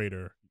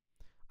collaborator.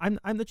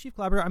 I'm the chief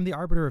collaborator. I'm the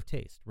arbiter of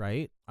taste,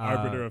 right?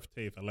 Arbiter of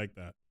taste. I like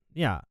that.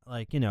 Yeah,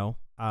 like,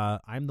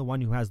 I'm the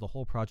one who has the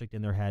whole project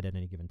in their head at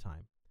any given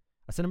time.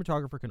 A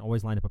cinematographer can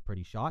always line up a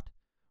pretty shot.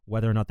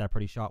 Whether or not that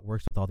pretty shot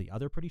works with all the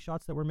other pretty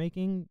shots that we're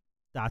making,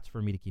 that's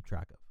for me to keep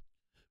track of.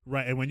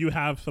 Right, and when you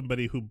have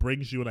somebody who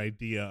brings you an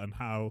idea on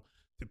how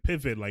to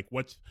pivot, like,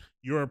 what's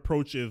your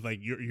approach is, like,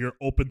 you're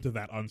open to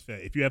that on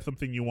set. If you have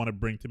something you want to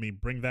bring to me,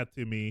 bring that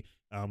to me.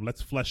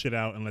 Let's flesh it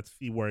out and let's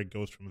see where it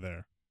goes from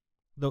there.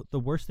 The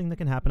worst thing that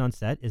can happen on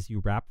set is you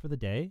wrap for the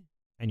day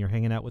and you're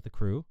hanging out with the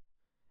crew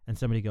and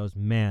somebody goes,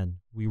 man,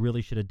 we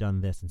really should have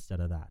done this instead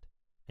of that.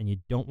 and you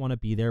don't want to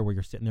be there where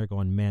you're sitting there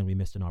going, man, we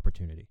missed an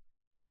opportunity.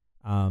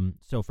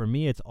 So for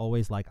me, it's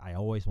always like, I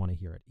always want to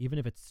hear it, even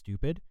if it's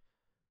stupid.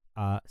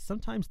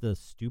 Sometimes the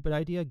stupid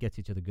idea gets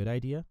you to the good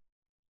idea.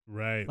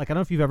 Right. Like, I don't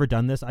know if you've ever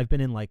done this. I've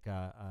been in like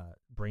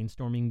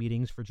brainstorming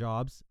meetings for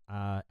jobs,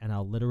 and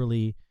I'll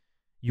literally,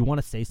 you want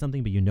to say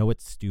something, but you know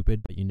it's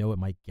stupid, but you know it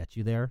might get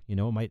you there. You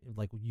know, it might,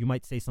 like, you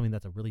might say something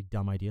that's a really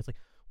dumb idea. It's like,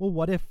 well,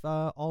 what if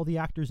all the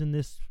actors in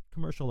this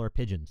commercial are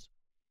pigeons?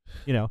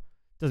 You know,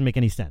 doesn't make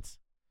any sense.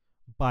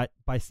 But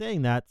by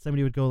saying that,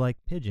 somebody would go like,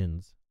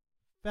 pigeons,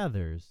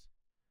 feathers,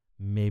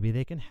 maybe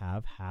they can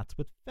have hats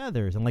with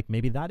feathers, and like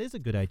maybe that is a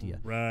good idea.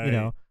 Right. You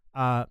know,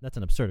 that's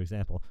an absurd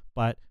example,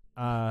 but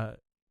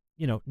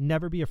you know,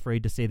 never be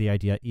afraid to say the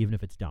idea, even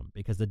if it's dumb,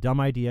 because the dumb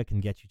idea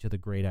can get you to the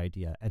great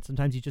idea. And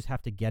sometimes you just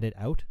have to get it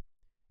out.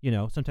 You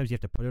know, sometimes you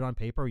have to put it on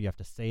paper, or you have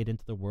to say it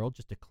into the world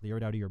just to clear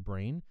it out of your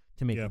brain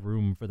to make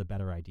room for the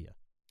better idea.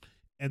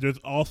 And there's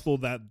also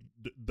that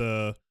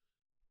the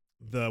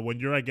when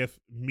you're, I guess,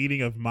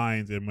 meeting of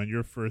minds, and when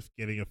you're first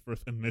getting a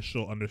first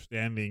initial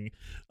understanding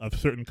of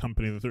certain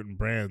companies and certain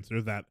brands,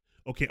 there's that,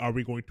 okay, are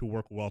we going to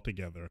work well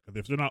together? Because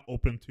if they're not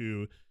open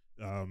to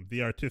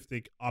the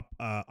artistic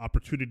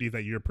opportunities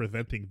that you're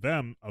presenting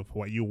them of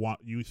what you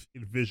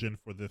envision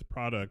for this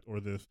product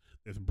or this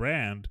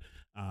brand,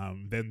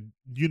 then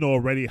you know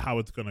already how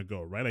it's going to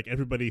go, right? Like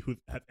everybody who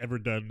has ever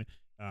done,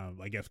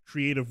 I guess,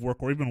 creative work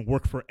or even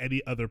work for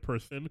any other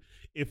person,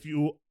 if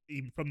you,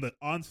 from the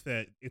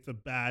onset, it's a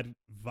bad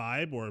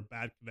vibe or a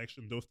bad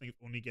connection, those things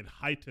only get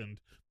heightened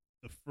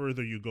the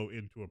further you go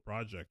into a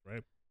project,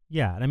 right?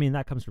 Yeah, and I mean,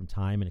 that comes from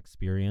time and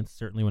experience.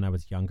 Certainly when I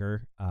was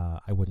younger,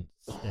 I wouldn't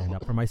stand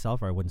up for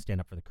myself, or I wouldn't stand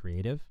up for the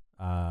creative.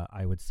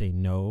 I would say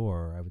no,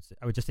 or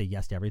I would just say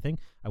yes to everything.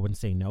 I wouldn't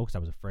say no because I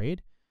was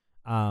afraid.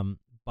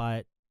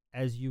 But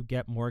as you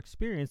get more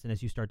experience and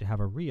as you start to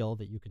have a reel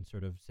that you can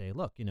sort of say,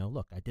 look,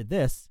 I did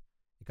this.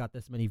 It got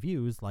this many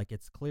views. Like,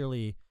 it's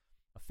clearly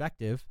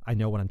effective. I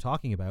know what I'm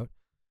talking about.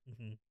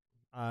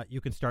 Mm-hmm. You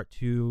can start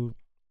to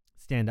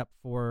stand up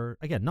for,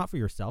 again, not for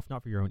yourself,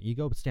 not for your own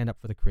ego, but stand up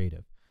for the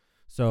creative.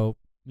 So,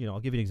 I'll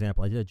give you an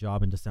example. I did a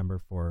job in December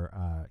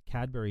for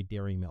Cadbury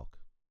Dairy Milk.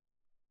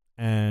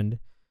 And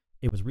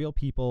it was real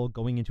people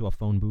going into a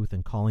phone booth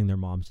and calling their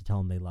moms to tell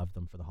them they loved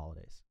them for the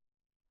holidays.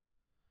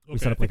 Okay, we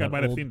set up I think I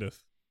might have seen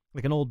this.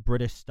 Like an old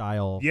British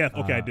style. Yeah,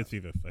 okay, I did see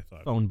this, I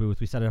thought. Phone booth.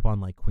 We set it up on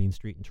like Queen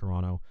Street in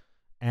Toronto.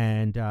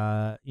 And,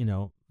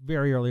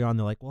 very early on,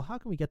 they're like, well, how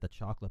can we get the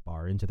chocolate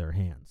bar into their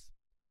hands?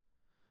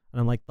 And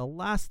I'm like, the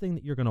last thing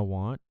that you're going to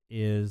want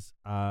is,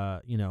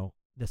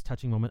 this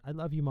touching moment. I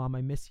love you, Mom.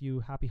 I miss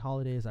you. Happy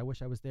holidays. I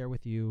wish I was there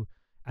with you.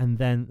 And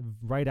then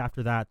right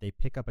after that, they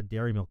pick up a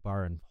Dairy Milk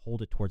bar and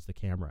hold it towards the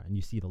camera, and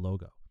you see the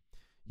logo.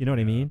 You know what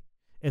I mean?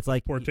 It's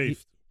like poor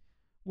taste.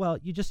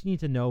 You just need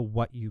to know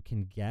what you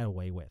can get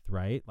away with,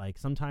 right? Like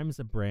sometimes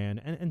a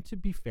brand, and to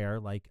be fair,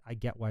 like I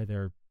get why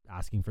they're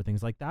asking for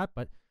things like that,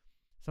 but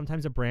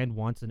sometimes a brand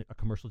wants a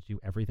commercial to do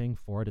everything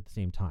for it at the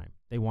same time.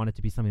 They want it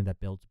to be something that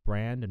builds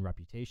brand and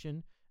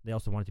reputation. They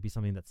also want it to be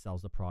something that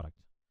sells the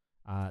product.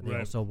 They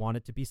also want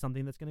it to be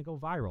something that's going to go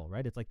viral,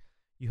 right? It's like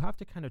you have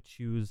to kind of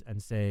choose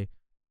and say,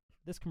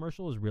 this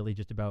commercial is really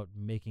just about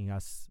making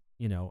us,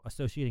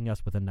 associating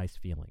us with a nice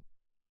feeling.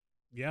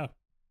 Yeah.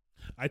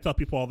 I tell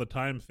people all the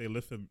time, say,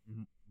 listen,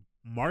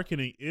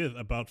 marketing is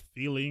about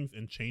feelings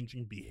and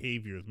changing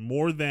behaviors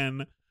more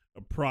than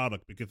a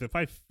product, because if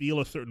I feel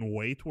a certain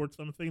way towards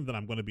something, then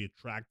I'm going to be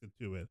attracted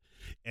to it.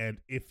 And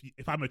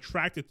if I'm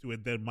attracted to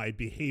it, then my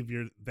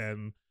behavior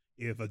then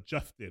is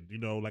adjusted,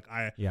 like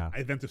I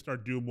then to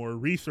start doing more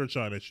research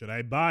on it. Should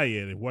I buy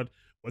it? And what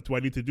do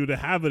I need to do to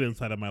have it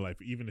inside of my life?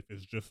 Even if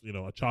it's just,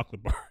 a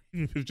chocolate bar,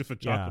 even if it's just a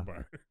chocolate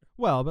bar.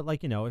 Well, but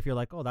like, if you're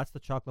like, oh, that's the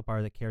chocolate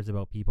bar that cares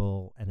about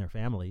people and their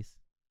families,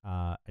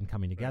 and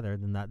coming together,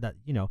 then that,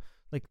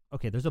 like,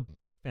 okay, there's a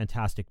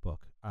fantastic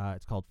book.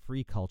 It's called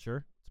Free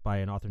Culture. It's by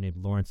an author named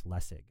Lawrence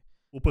Lessig.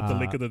 We'll put the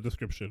link in the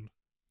description.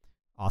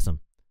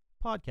 Awesome.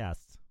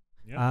 Podcasts.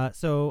 Yeah.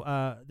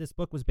 So this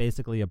book was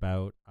basically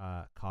about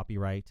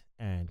copyright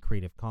and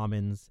Creative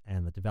Commons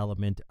and the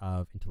development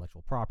of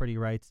intellectual property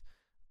rights.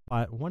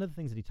 But one of the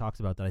things that he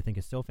talks about that I think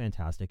is so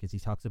fantastic is he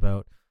talks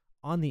about,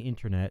 on the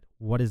internet,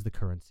 what is the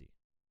currency?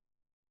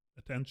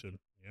 Attention.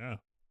 Yeah.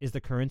 Is the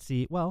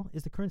currency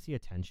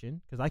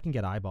attention? Because I can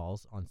get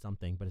eyeballs on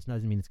something, but it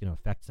doesn't mean it's going to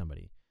affect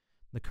somebody.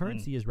 The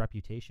currency is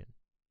reputation.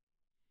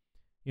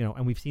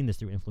 And we've seen this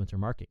through influencer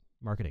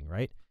marketing,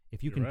 right?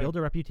 If you can build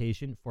a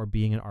reputation for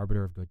being an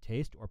arbiter of good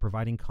taste or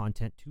providing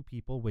content to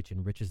people which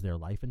enriches their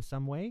life in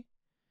some way,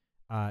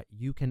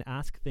 you can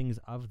ask things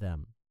of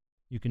them.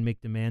 You can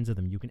make demands of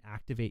them. You can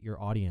activate your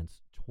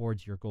audience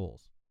towards your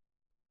goals.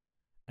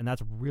 And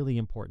that's really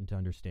important to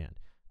understand.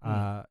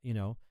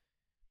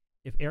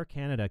 If Air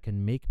Canada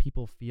can make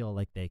people feel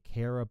like they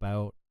care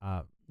about,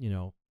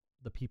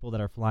 the people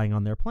that are flying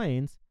on their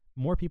planes,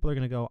 more people are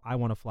going to go, I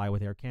want to fly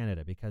with Air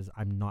Canada because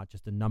I'm not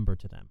just a number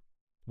to them.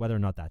 Whether or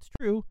not that's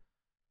true,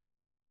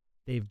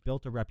 they've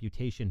built a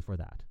reputation for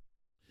that.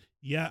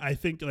 Yeah, I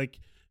think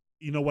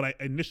what I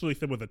initially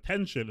said was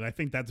attention, and I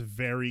think that's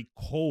very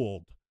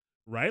cold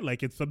right?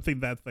 Like it's something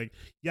that's like,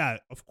 yeah,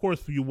 of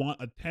course you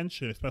want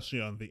attention,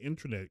 especially on the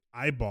internet,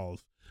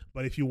 eyeballs.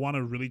 But if you want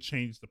to really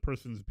change the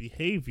person's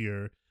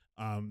behavior,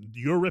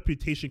 your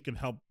reputation can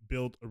help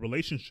build a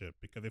relationship,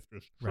 because if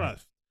there's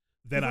trust,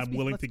 then I'm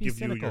willing to give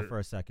you your. For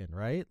a second,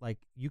 right? Like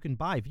you can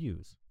buy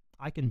views.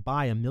 I can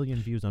buy 1 million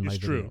views on my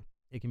video. True.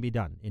 It can be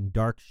done in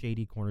dark,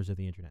 shady corners of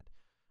the internet.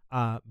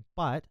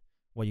 But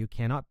what you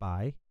cannot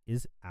buy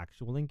is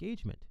actual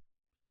engagement.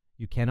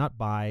 You cannot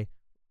buy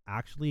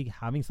actually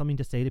having something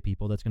to say to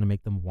people that's going to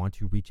make them want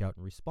to reach out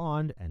and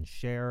respond and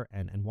share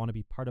and want to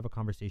be part of a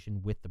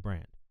conversation with the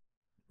brand.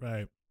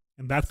 Right.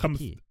 And that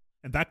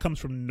comes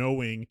from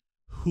knowing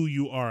who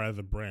you are as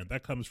a brand.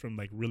 That comes from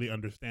like really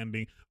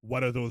understanding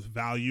what are those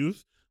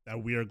values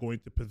that we are going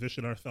to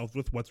position ourselves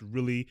with, what's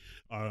really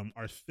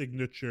our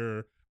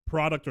signature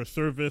product or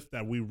service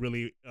that we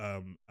really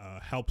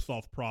help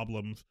solve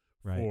problems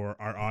for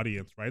our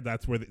audience, right?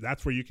 That's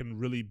where you can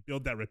really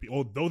build that reputation.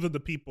 Oh, those are the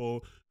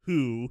people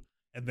who,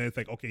 and then it's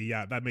like, okay,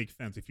 yeah, that makes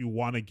sense. If you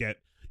want to get,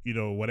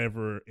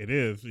 whatever it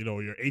is,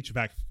 your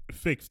HVAC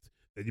fixed,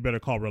 then you better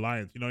call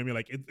Reliance. You know what I mean?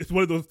 Like it's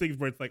one of those things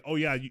where it's like, oh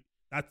yeah,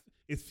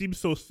 it seems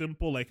so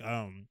simple. Like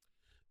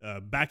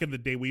back in the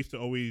day, we used to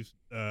always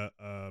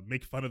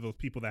make fun of those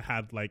people that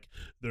had like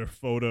their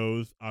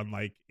photos on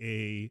like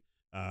a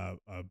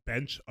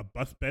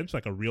bus bench,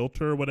 like a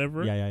realtor or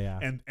whatever. Yeah.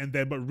 And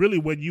then, but really,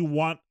 when you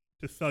want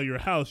to sell your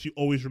house, you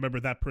always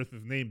remember that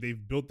person's name.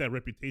 They've built that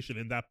reputation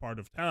in that part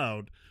of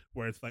town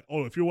where it's like,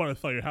 oh, if you want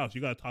to sell your house, you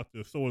got to talk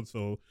to so and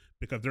so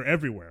because they're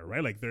everywhere,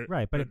 right? Like they're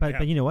right.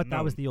 But you know what?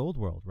 That was the old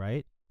world,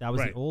 right? That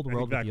was the old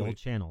world with the old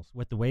channels.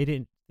 With the way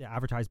to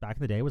advertise back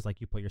in the day was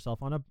like you put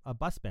yourself on a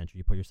bus bench, or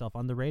you put yourself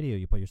on the radio,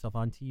 you put yourself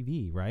on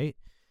TV, right?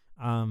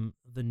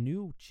 The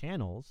new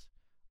channels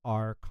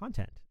are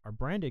content, are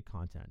branded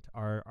content,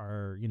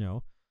 are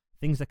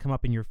things that come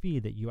up in your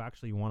feed that you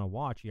actually want to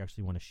watch, you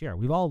actually want to share.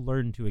 We've all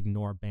learned to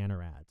ignore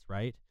banner ads,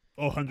 right?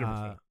 Oh,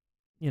 100%.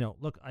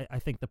 Look, I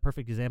think the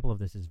perfect example of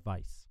this is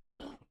Vice.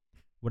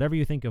 Whatever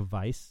you think of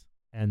Vice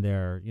and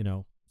their,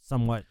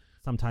 somewhat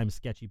sometimes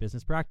sketchy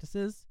business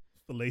practices.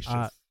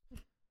 Fallacious.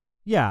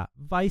 Yeah,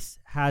 Vice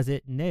has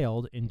it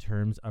nailed in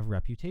terms of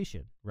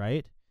reputation,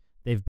 right?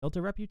 They've built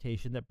a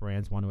reputation that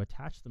brands want to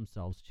attach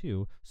themselves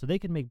to, so they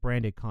can make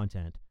branded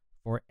content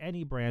for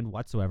any brand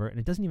whatsoever, and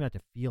it doesn't even have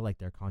to feel like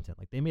their content.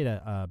 Like they made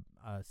a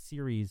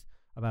series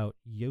about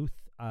youth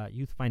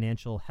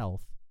financial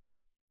health,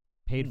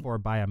 paid for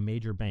by a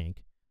major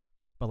bank,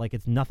 but like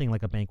it's nothing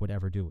like a bank would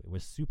ever do. It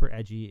was super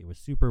edgy. It was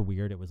super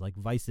weird. It was like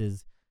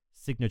Vice's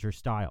signature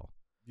style.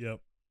 Yep.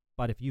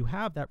 But if you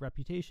have that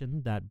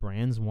reputation that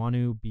brands want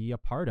to be a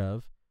part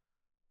of,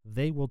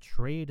 they will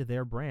trade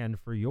their brand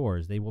for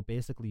yours. They will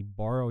basically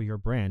borrow your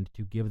brand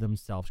to give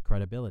themselves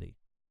credibility.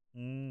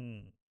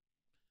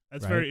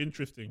 That's very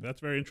interesting.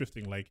 That's very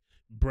interesting. Like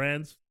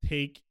brands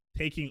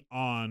taking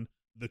on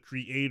the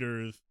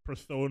creator's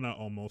persona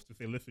almost to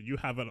say, listen, you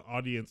have an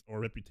audience or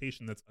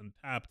reputation that's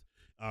untapped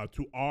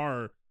to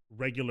our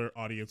regular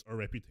audience or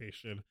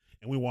reputation,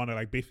 and we want to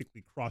like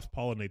basically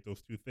cross-pollinate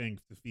those two things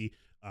to see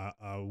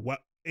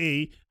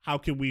how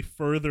can we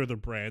further the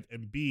brand,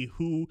 and B,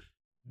 who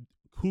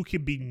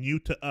can be new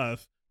to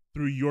us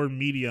through your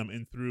medium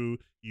and through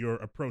your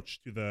approach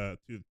to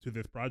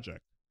this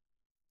project.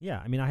 Yeah,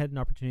 I mean, I had an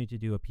opportunity to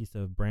do a piece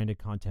of branded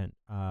content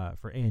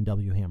for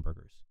A&W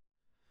Hamburgers.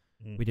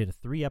 We did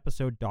a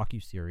 3-episode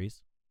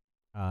docuseries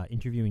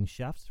interviewing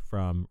chefs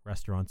from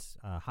restaurants,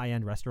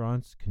 high-end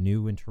restaurants,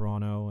 Canoe in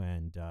Toronto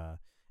and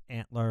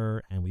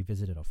Antler, and we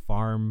visited a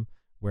farm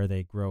where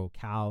they grow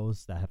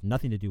cows that have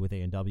nothing to do with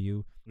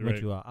A&W. We went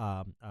to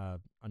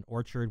an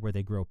orchard where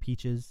they grow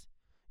peaches.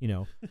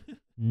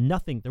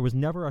 Nothing. There was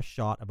never a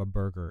shot of a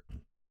burger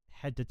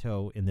head to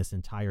toe in this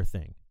entire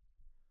thing.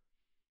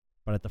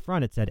 But at the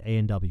front, it said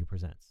A&W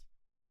presents.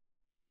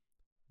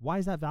 Why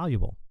is that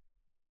valuable?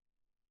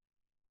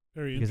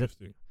 Very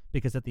interesting.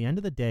 Because at the end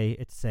of the day,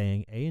 it's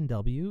saying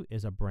A&W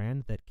is a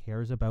brand that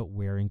cares about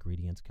where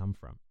ingredients come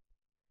from.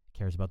 It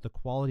cares about the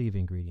quality of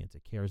ingredients.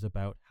 It cares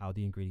about how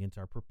the ingredients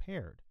are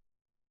prepared.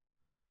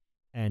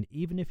 And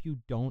even if you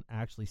don't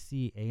actually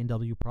see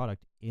A&W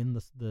product in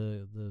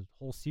the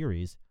whole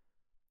series,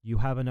 you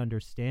have an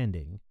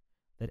understanding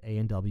that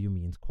A&W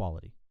means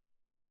quality.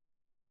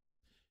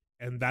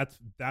 And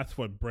that's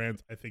what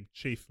brands, I think,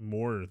 chase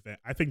more.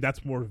 I think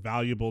that's more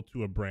valuable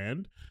to a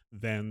brand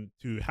than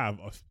to have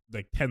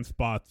like 10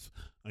 spots,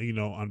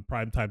 on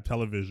primetime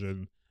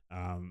television.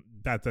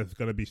 That's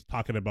going to be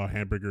talking about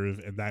hamburgers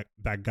and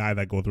that guy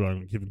that goes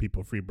around giving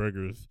people free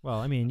burgers. Well,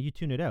 I mean, you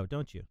tune it out,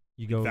 don't you?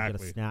 You go get a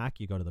snack,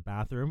 you go to the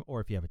bathroom,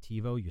 or if you have a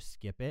TiVo, you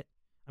skip it.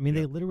 I mean,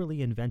 They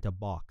literally invent a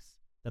box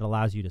that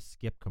allows you to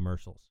skip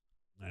commercials.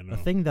 I know.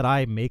 The thing that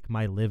I make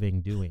my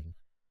living doing.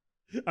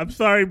 I'm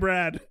sorry,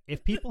 Brad.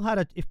 If people had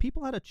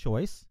a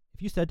choice,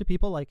 if you said to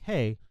people like,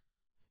 "Hey,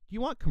 do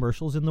you want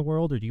commercials in the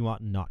world or do you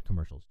want not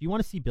commercials? Do you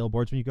want to see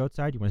billboards when you go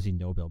outside? Do you want to see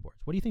no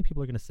billboards?" What do you think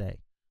people are going to say?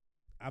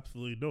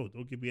 Absolutely no.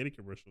 Don't give me any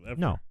commercials ever.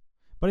 No.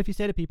 But if you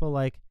say to people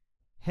like,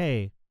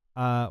 "Hey,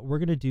 we're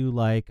going to do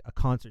like a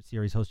concert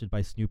series hosted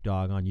by Snoop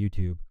Dogg on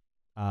YouTube.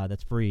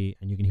 that's free,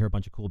 and you can hear a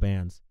bunch of cool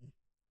bands.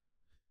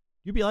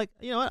 You'd be like,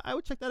 you know what? I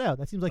would check that out.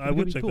 That seems like I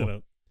would be check cool. that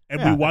out. And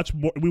Yeah.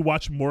 we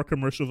watch more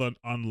commercials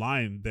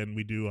online than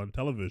we do on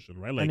television,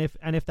 right? Like,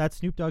 and if that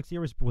Snoop Dogg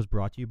series was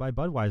brought to you by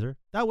Budweiser,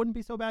 that wouldn't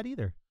be so bad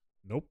either.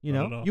 nope, You not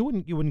know, at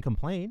all. you wouldn't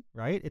complain,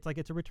 right? It's like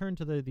it's a return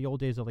to the old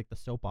days of like the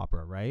soap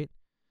opera, right?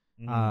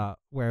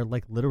 Where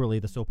like literally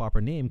the soap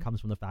opera name comes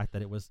from the fact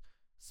that it was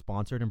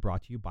sponsored and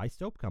brought to you by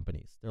soap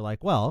companies. They're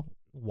like, well,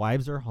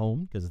 wives are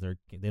home because they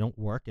don't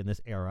work in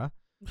this era.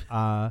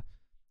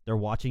 They're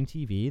watching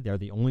TV. They're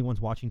the only ones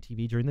watching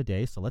TV during the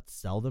day, so let's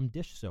sell them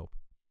dish soap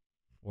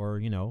or,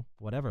 you know,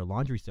 whatever,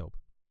 laundry soap.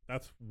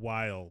 That's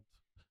wild.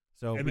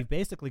 So we've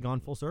basically gone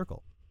full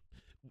circle.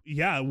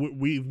 Yeah,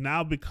 we've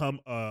now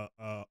become a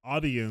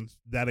audience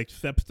that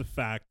accepts the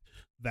fact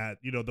that,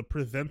 you know, the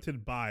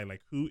presented by,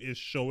 like, who is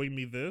showing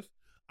me this,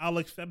 I'll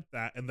accept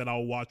that, and then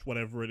I'll watch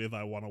whatever it is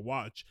I want to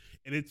watch.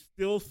 And it's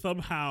still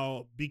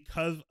somehow,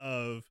 because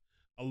of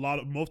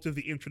most of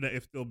the internet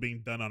is still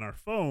being done on our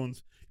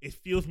phones, it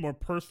feels more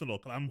personal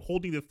because I'm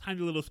holding this tiny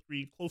little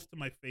screen close to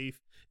my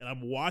face and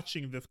I'm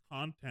watching this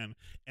content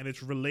and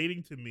it's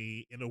relating to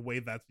me in a way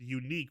that's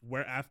unique,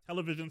 whereas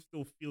television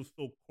still feels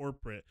so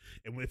corporate.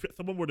 And if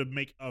someone were to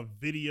make a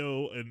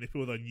video, and if it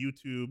was on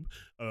YouTube,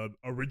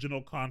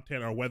 original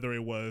content, or whether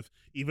it was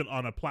even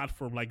on a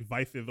platform like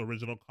Vice's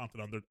original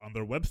content on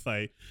their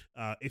website,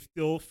 it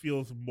still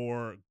feels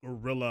more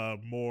guerrilla,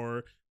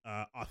 more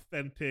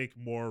authentic,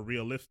 more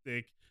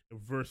realistic,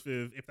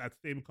 versus if that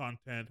same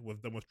content was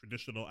done with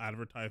traditional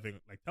advertising,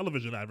 like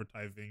television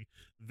advertising,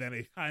 then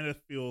it kind of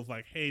feels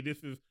like, hey,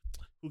 this is,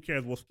 who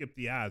cares, we'll skip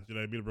the ads, you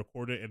know what I mean,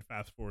 record it and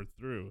fast forward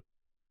through.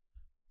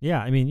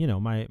 Yeah, I mean, you know,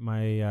 my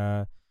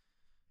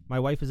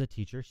wife is a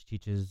teacher. She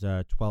teaches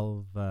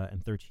 12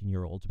 and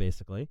 13-year-olds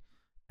basically.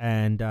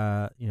 And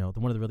you know,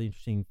 one of the really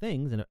interesting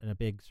things and a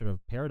big sort of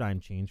paradigm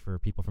change for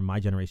people from my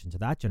generation to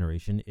that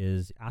generation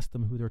is ask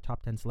them who their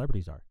top 10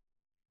 celebrities are.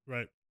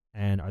 Right.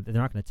 And they're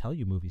not going to tell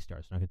you movie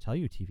stars. They're not going to tell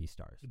you TV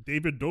stars.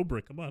 David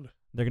Dobrik, come on.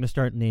 They're going to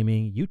start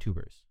naming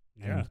YouTubers.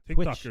 Yeah, and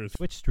TikTokers.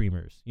 Twitch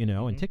streamers, you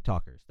know, and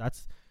TikTokers.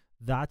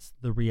 That's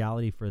the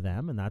reality for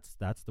them, and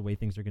that's the way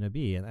things are going to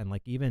be. And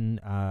like even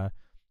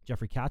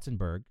Jeffrey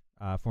Katzenberg,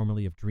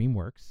 formerly of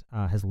DreamWorks,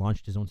 has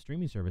launched his own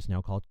streaming service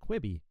now called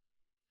Quibi.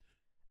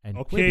 And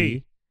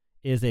Quibi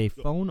is a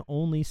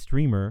phone-only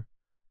streamer,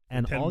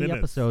 and all the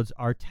episodes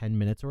are 10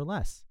 minutes or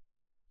less.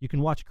 You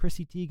can watch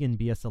Chrissy Teigen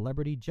be a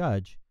celebrity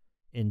judge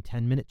in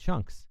 10-minute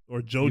chunks.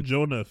 Or Joe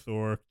Jonas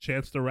or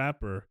Chance the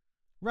Rapper.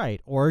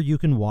 Right. Or you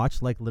can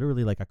watch like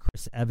literally like a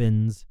Chris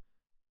Evans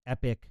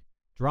epic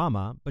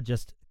drama, but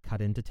just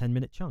cut into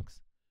 10-minute chunks.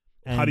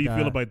 And, how do you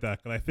feel about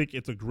that? Because I think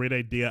it's a great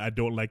idea. I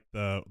don't like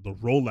the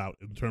rollout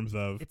in terms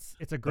of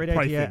it's a great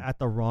idea at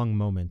the wrong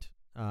moment,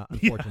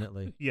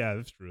 unfortunately. Yeah,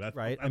 that's true. That's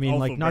right. That's I mean,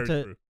 like not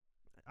to. True.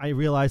 I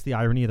realize the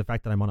irony of the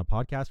fact that I'm on a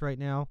podcast right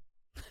now.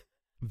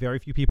 Very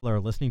few people are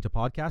listening to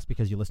podcasts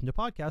because you listen to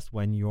podcasts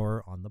when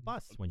you're on the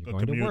bus, when you're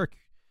going to work,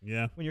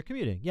 when you're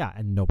commuting. Yeah,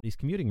 and nobody's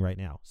commuting right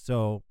now.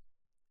 So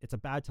it's a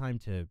bad time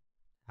to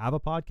have a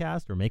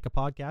podcast or make a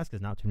podcast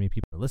because not too many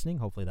people are listening.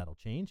 Hopefully that'll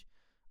change.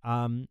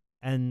 And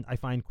I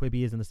find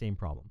Quibi is in the same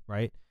problem,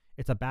 right?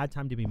 It's a bad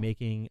time to be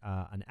making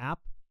an app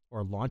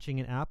or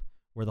launching an app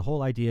where the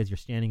whole idea is you're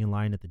standing in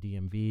line at the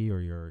DMV or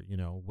you're, you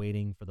know,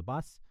 waiting for the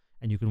bus.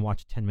 And you can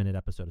watch a 10-minute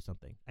episode of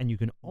something. And you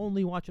can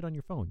only watch it on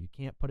your phone. You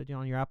can't put it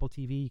on your Apple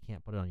TV. You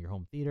can't put it on your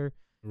home theater.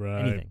 Right.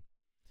 Anything.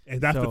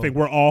 And that's the thing.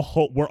 We're all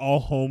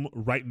home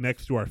right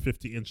next to our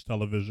 50-inch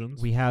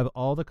televisions. We have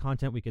all the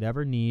content we could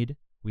ever need.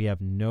 We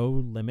have no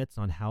limits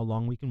on how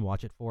long we can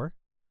watch it for.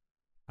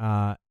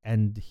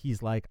 And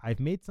he's like, I've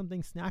made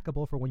something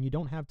snackable for when you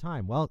don't have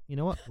time. Well, you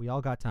know what? We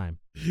all got time.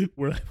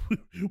 we're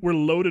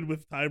loaded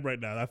with time right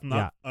now. That's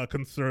not a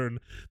concern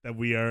that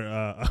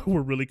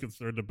we're really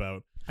concerned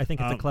about. I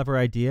think it's a clever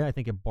idea. I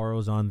think it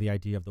borrows on the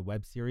idea of the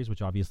web series,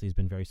 which obviously has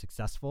been very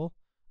successful.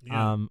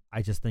 Yeah.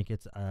 I just think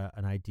it's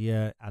an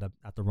idea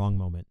at the wrong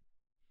moment.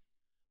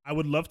 I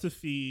would love to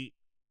see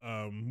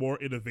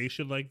more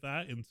innovation like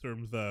that in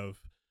terms of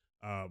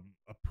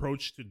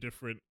approach to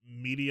different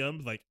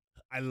mediums. Like,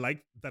 I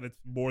like that it's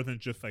more than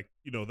just like,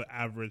 you know, the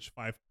average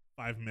five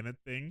minute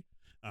thing.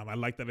 I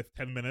like that it's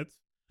 10 minutes.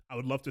 I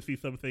would love to see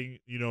something,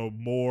 you know,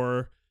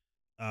 more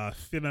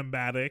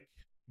cinematic,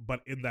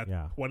 but in that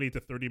 20 to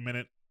 30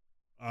 minute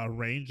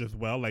range as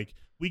well. Like,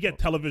 we get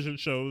television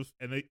shows,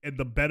 and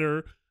the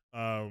better,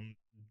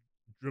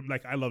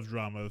 like, I love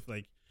dramas,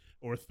 like,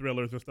 or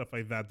thrillers or stuff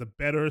like that. The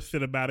better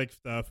cinematic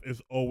stuff is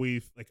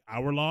always like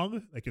hour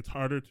long. Like, it's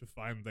harder to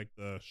find like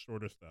the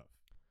shorter stuff.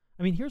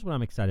 I mean, here's what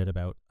I'm excited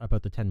about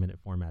the 10-minute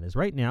format is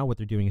right now what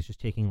they're doing is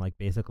just taking like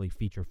basically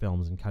feature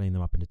films and cutting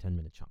them up into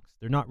 10-minute chunks.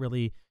 They're not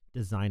really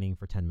designing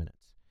for 10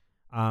 minutes.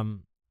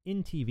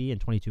 In TV, in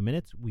 22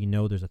 minutes, we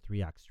know there's a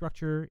 3-act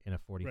structure. In a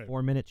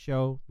 44-minute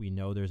show, we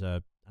know there's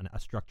a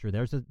structure.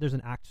 There's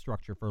an act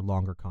structure for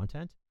longer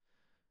content.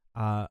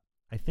 I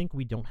think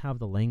we don't have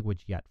the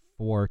language yet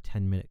for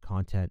 10-minute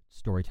content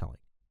storytelling.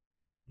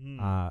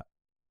 I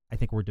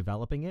think we're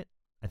developing it.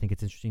 I think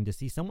it's interesting to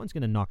see someone's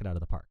going to knock it out of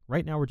the park.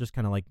 Right now, we're just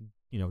kind of like,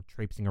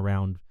 traipsing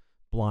around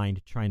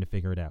blind trying to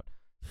figure it out.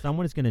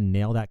 Someone is going to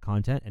nail that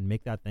content and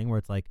make that thing where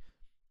it's like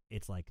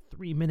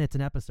 3 minutes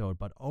an episode,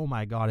 but oh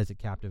my God, is it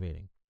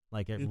captivating.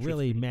 Like it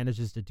really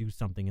manages to do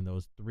something in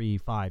those 3,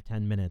 5,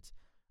 10 minutes.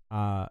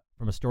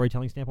 From a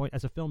storytelling standpoint,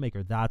 as a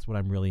filmmaker, that's what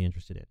I'm really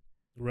interested in.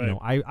 Right.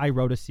 I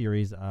wrote a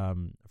series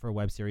for a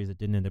web series that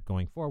didn't end up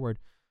going forward,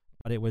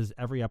 but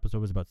every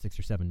episode was about 6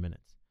 or 7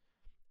 minutes.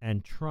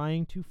 And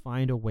trying to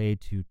find a way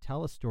to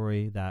tell a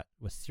story that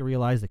was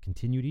serialized, that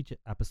continued each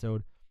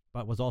episode,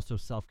 but was also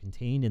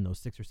self-contained in those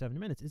 6 or 7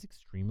 minutes is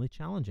extremely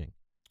challenging.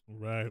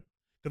 Right.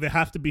 Because they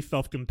have to be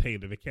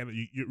self-contained, and it can't.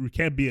 You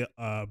can't be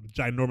a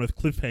ginormous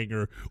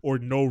cliffhanger or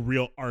no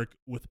real arc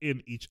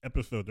within each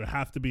episode. There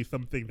has to be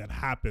something that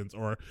happens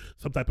or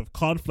some type of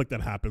conflict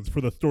that happens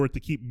for the story to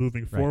keep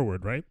moving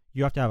forward. Right.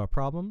 You have to have a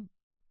problem,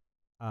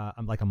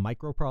 like a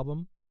micro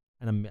problem,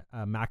 and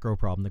a macro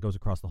problem that goes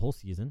across the whole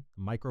season.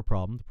 A micro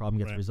problem, the problem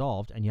gets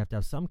resolved, and you have to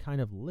have some kind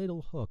of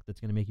little hook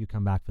that's going to make you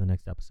come back for the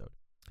next episode.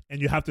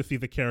 And you have to see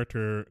the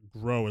character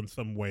grow in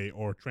some way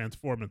or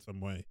transform in some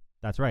way.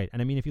 That's right.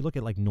 And I mean, if you look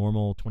at like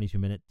normal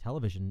 22-minute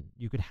television,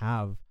 you could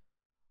have,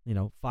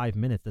 5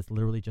 minutes that's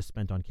literally just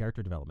spent on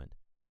character development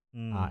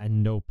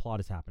and no plot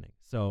is happening.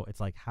 So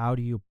it's like, how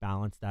do you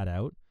balance that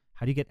out?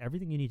 How do you get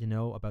everything you need to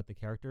know about the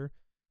character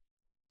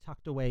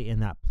tucked away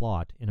in that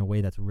plot in a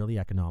way that's really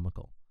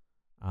economical?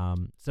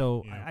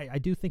 I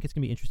do think it's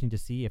going to be interesting to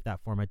see if that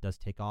format does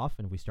take off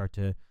and we start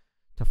to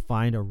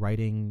find a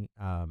writing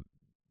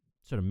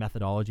sort of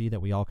methodology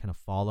that we all kind of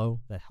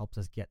follow that helps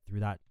us get through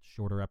that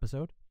shorter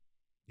episode.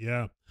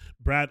 Yeah.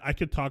 Brad, I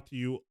could talk to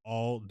you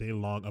all day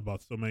long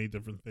about so many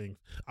different things.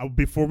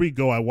 Before we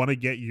go, I want to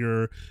get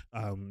your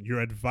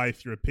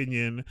advice, your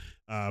opinion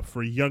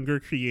for younger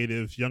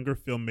creatives, younger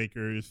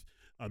filmmakers.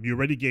 You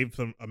already gave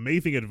some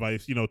amazing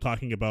advice,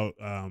 talking about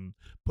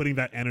putting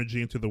that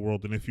energy into the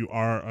world. And if you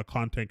are a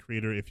content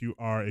creator, if you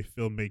are a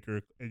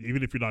filmmaker, and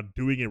even if you're not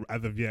doing it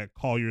as of yet,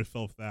 call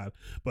yourself that.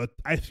 But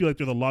I feel like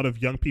there's a lot of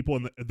young people,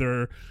 and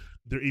their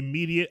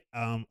immediate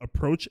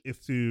approach is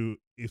to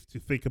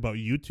think about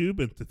YouTube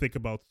and to think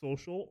about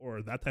social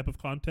or that type of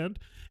content.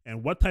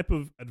 And what type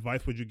of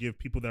advice would you give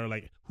people that are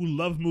like, who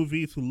love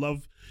movies, who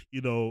love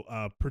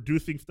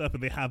producing stuff,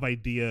 and they have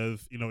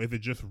ideas? Is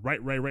it just write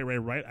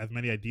as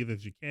many ideas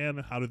as you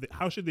can?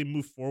 How should they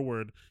move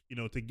forward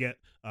to get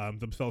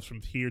themselves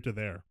from here to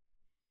there?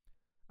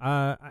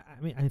 I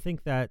mean, I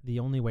think that the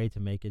only way to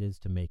make it is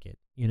to make it,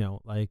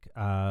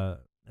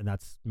 and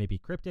that's maybe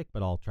cryptic,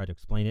 but I'll try to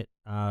explain it.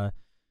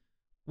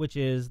 Which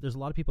is, there's a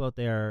lot of people out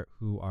there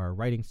who are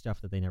writing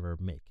stuff that they never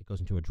make. It goes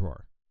into a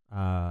drawer,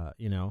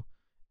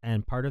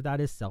 and part of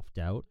that is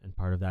self-doubt, and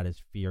part of that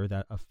is fear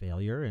of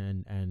failure,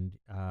 and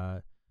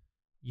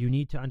you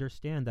need to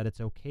understand that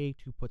it's okay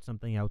to put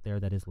something out there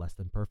that is less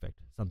than perfect,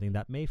 something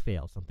that may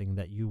fail, something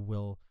that you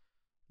will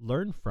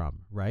learn from,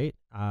 right?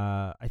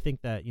 I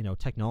think that,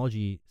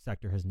 technology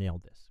sector has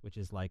nailed this, which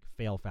is like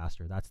fail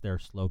faster. That's their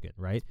slogan,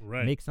 right?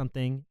 Make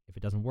something. If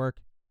it doesn't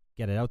work,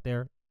 get it out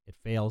there. It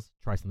fails,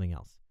 try something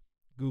else.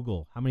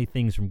 Google. How many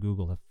things from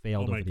Google have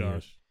failed over the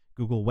years?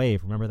 Google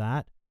Wave. Remember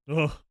that?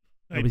 Oh,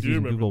 nobody's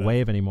using Google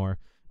Wave anymore.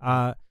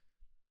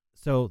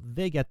 So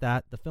they get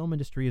that. The film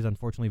industry is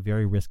unfortunately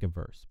very risk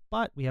averse,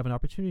 but we have an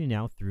opportunity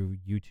now through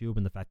YouTube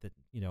and the fact that,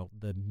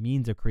 the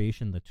means of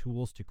creation, the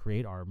tools to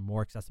create are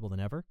more accessible than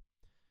ever.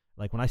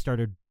 Like when I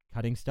started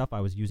cutting stuff,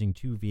 I was using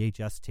 2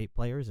 VHS tape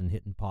players and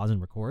hitting pause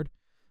and record.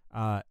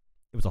 It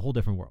was a whole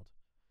different world.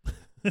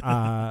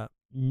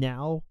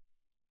 Now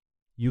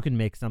you can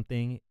make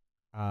something.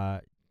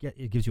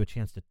 It gives you a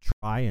chance to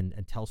try and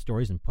tell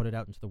stories and put it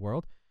out into the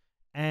world.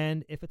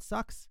 And if it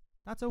sucks,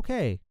 that's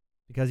okay,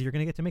 because you're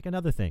going to get to make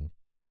another thing.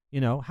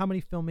 How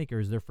many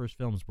filmmakers, their first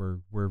films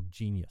were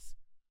genius?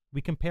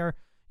 We compare,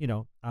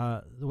 the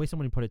way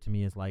someone put it to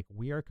me is like,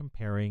 we are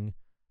comparing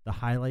the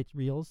highlight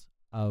reels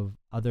of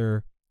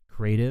other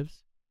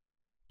creatives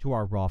to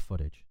our raw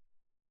footage.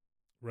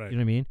 Right. You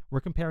know what I mean?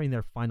 We're comparing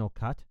their final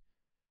cut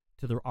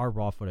to our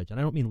raw footage. And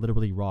I don't mean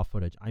literally raw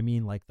footage. I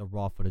mean like the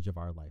raw footage of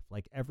our life.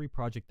 Like every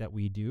project that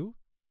we do,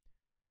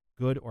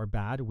 good or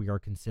bad, we are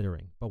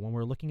considering. But when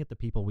we're looking at the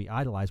people we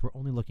idolize, we're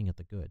only looking at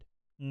the good.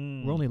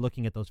 We're only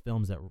looking at those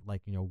films that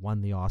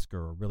won the Oscar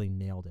or really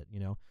nailed it.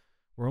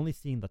 We're only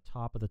seeing the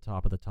top of the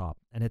top of the top.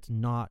 And it's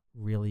not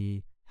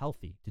really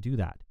healthy to do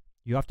that.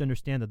 You have to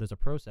understand that there's a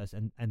process,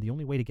 and the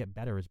only way to get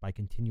better is by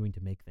continuing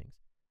to make things.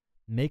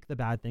 Make the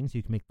bad things so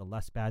you can make the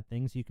less bad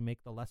things, so you can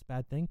make the less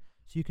bad thing,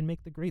 so you can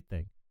make the great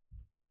thing.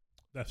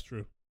 That's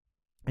true.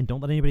 And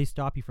don't let anybody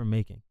stop you from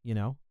making,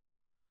 You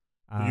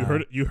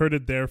heard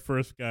it there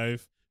first,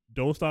 guys.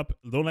 Don't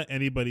let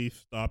anybody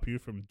stop you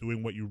from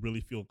doing what you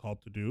really feel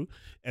called to do.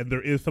 And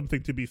there is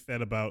something to be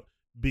said about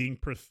being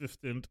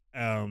persistent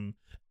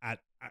at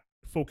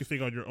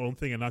focusing on your own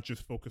thing and not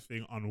just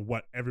focusing on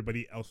what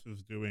everybody else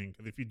is doing.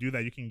 Because if you do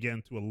that, you can get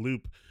into a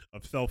loop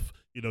of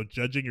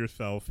judging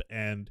yourself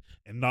and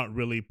not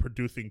really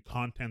producing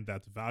content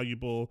that's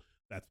valuable,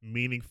 that's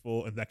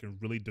meaningful and that can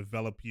really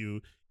develop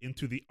you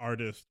into the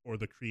artist or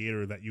the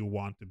creator that you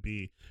want to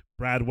be.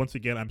 Brad, once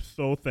again, I'm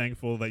so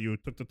thankful that you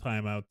took the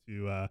time out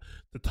to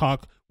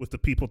talk with the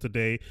people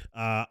today.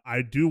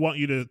 I do want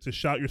you to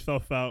shout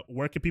yourself out.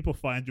 Where can people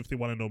find you if they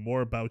want to know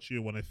more about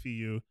you, want to see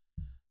you?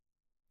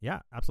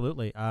 Yeah,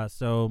 absolutely.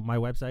 So my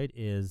website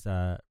is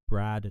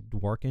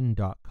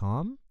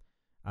braddworkin.com.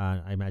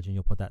 I imagine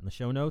you'll put that in the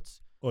show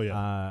notes. Oh,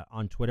 yeah.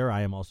 On Twitter,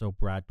 I am also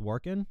Brad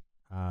Dworkin.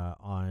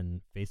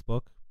 On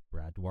Facebook,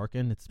 Brad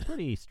Dworkin. It's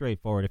pretty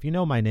straightforward. If you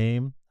know my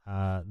name,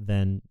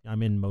 then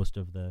I'm in most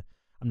of the...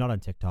 I'm not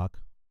on TikTok.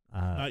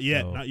 Not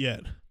yet.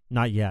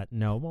 Not yet.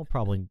 No, well,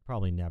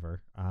 probably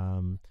never.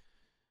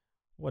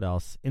 What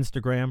else?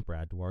 Instagram,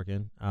 Brad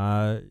Dworkin.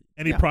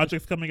 Any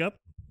projects coming up?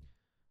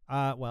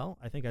 Well,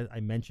 I think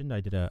I mentioned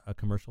I did a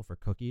commercial for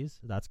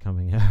cookies. That's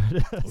coming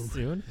out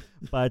soon.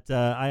 But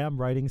I am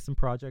writing some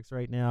projects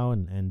right now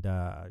and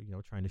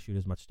trying to shoot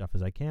as much stuff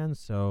as I can.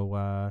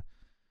 So,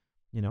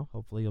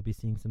 hopefully you'll be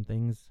seeing some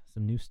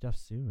new stuff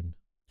soon.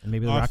 And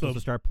maybe the Raptors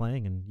will start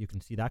playing and you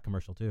can see that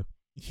commercial too.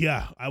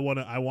 Yeah, I want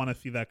to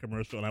see that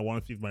commercial, and I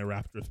want to see my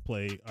Raptors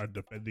play our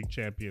defending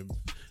champions.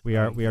 We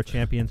are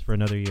champions for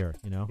another year.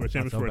 We're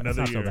champions for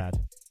another year. Not so bad.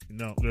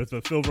 No, there's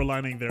a silver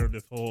lining there in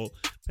this whole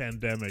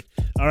pandemic.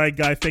 All right,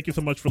 guys, thank you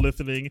so much for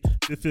listening.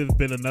 This has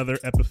been another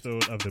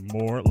episode of the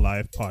More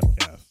Live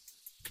Podcast.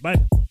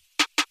 Bye.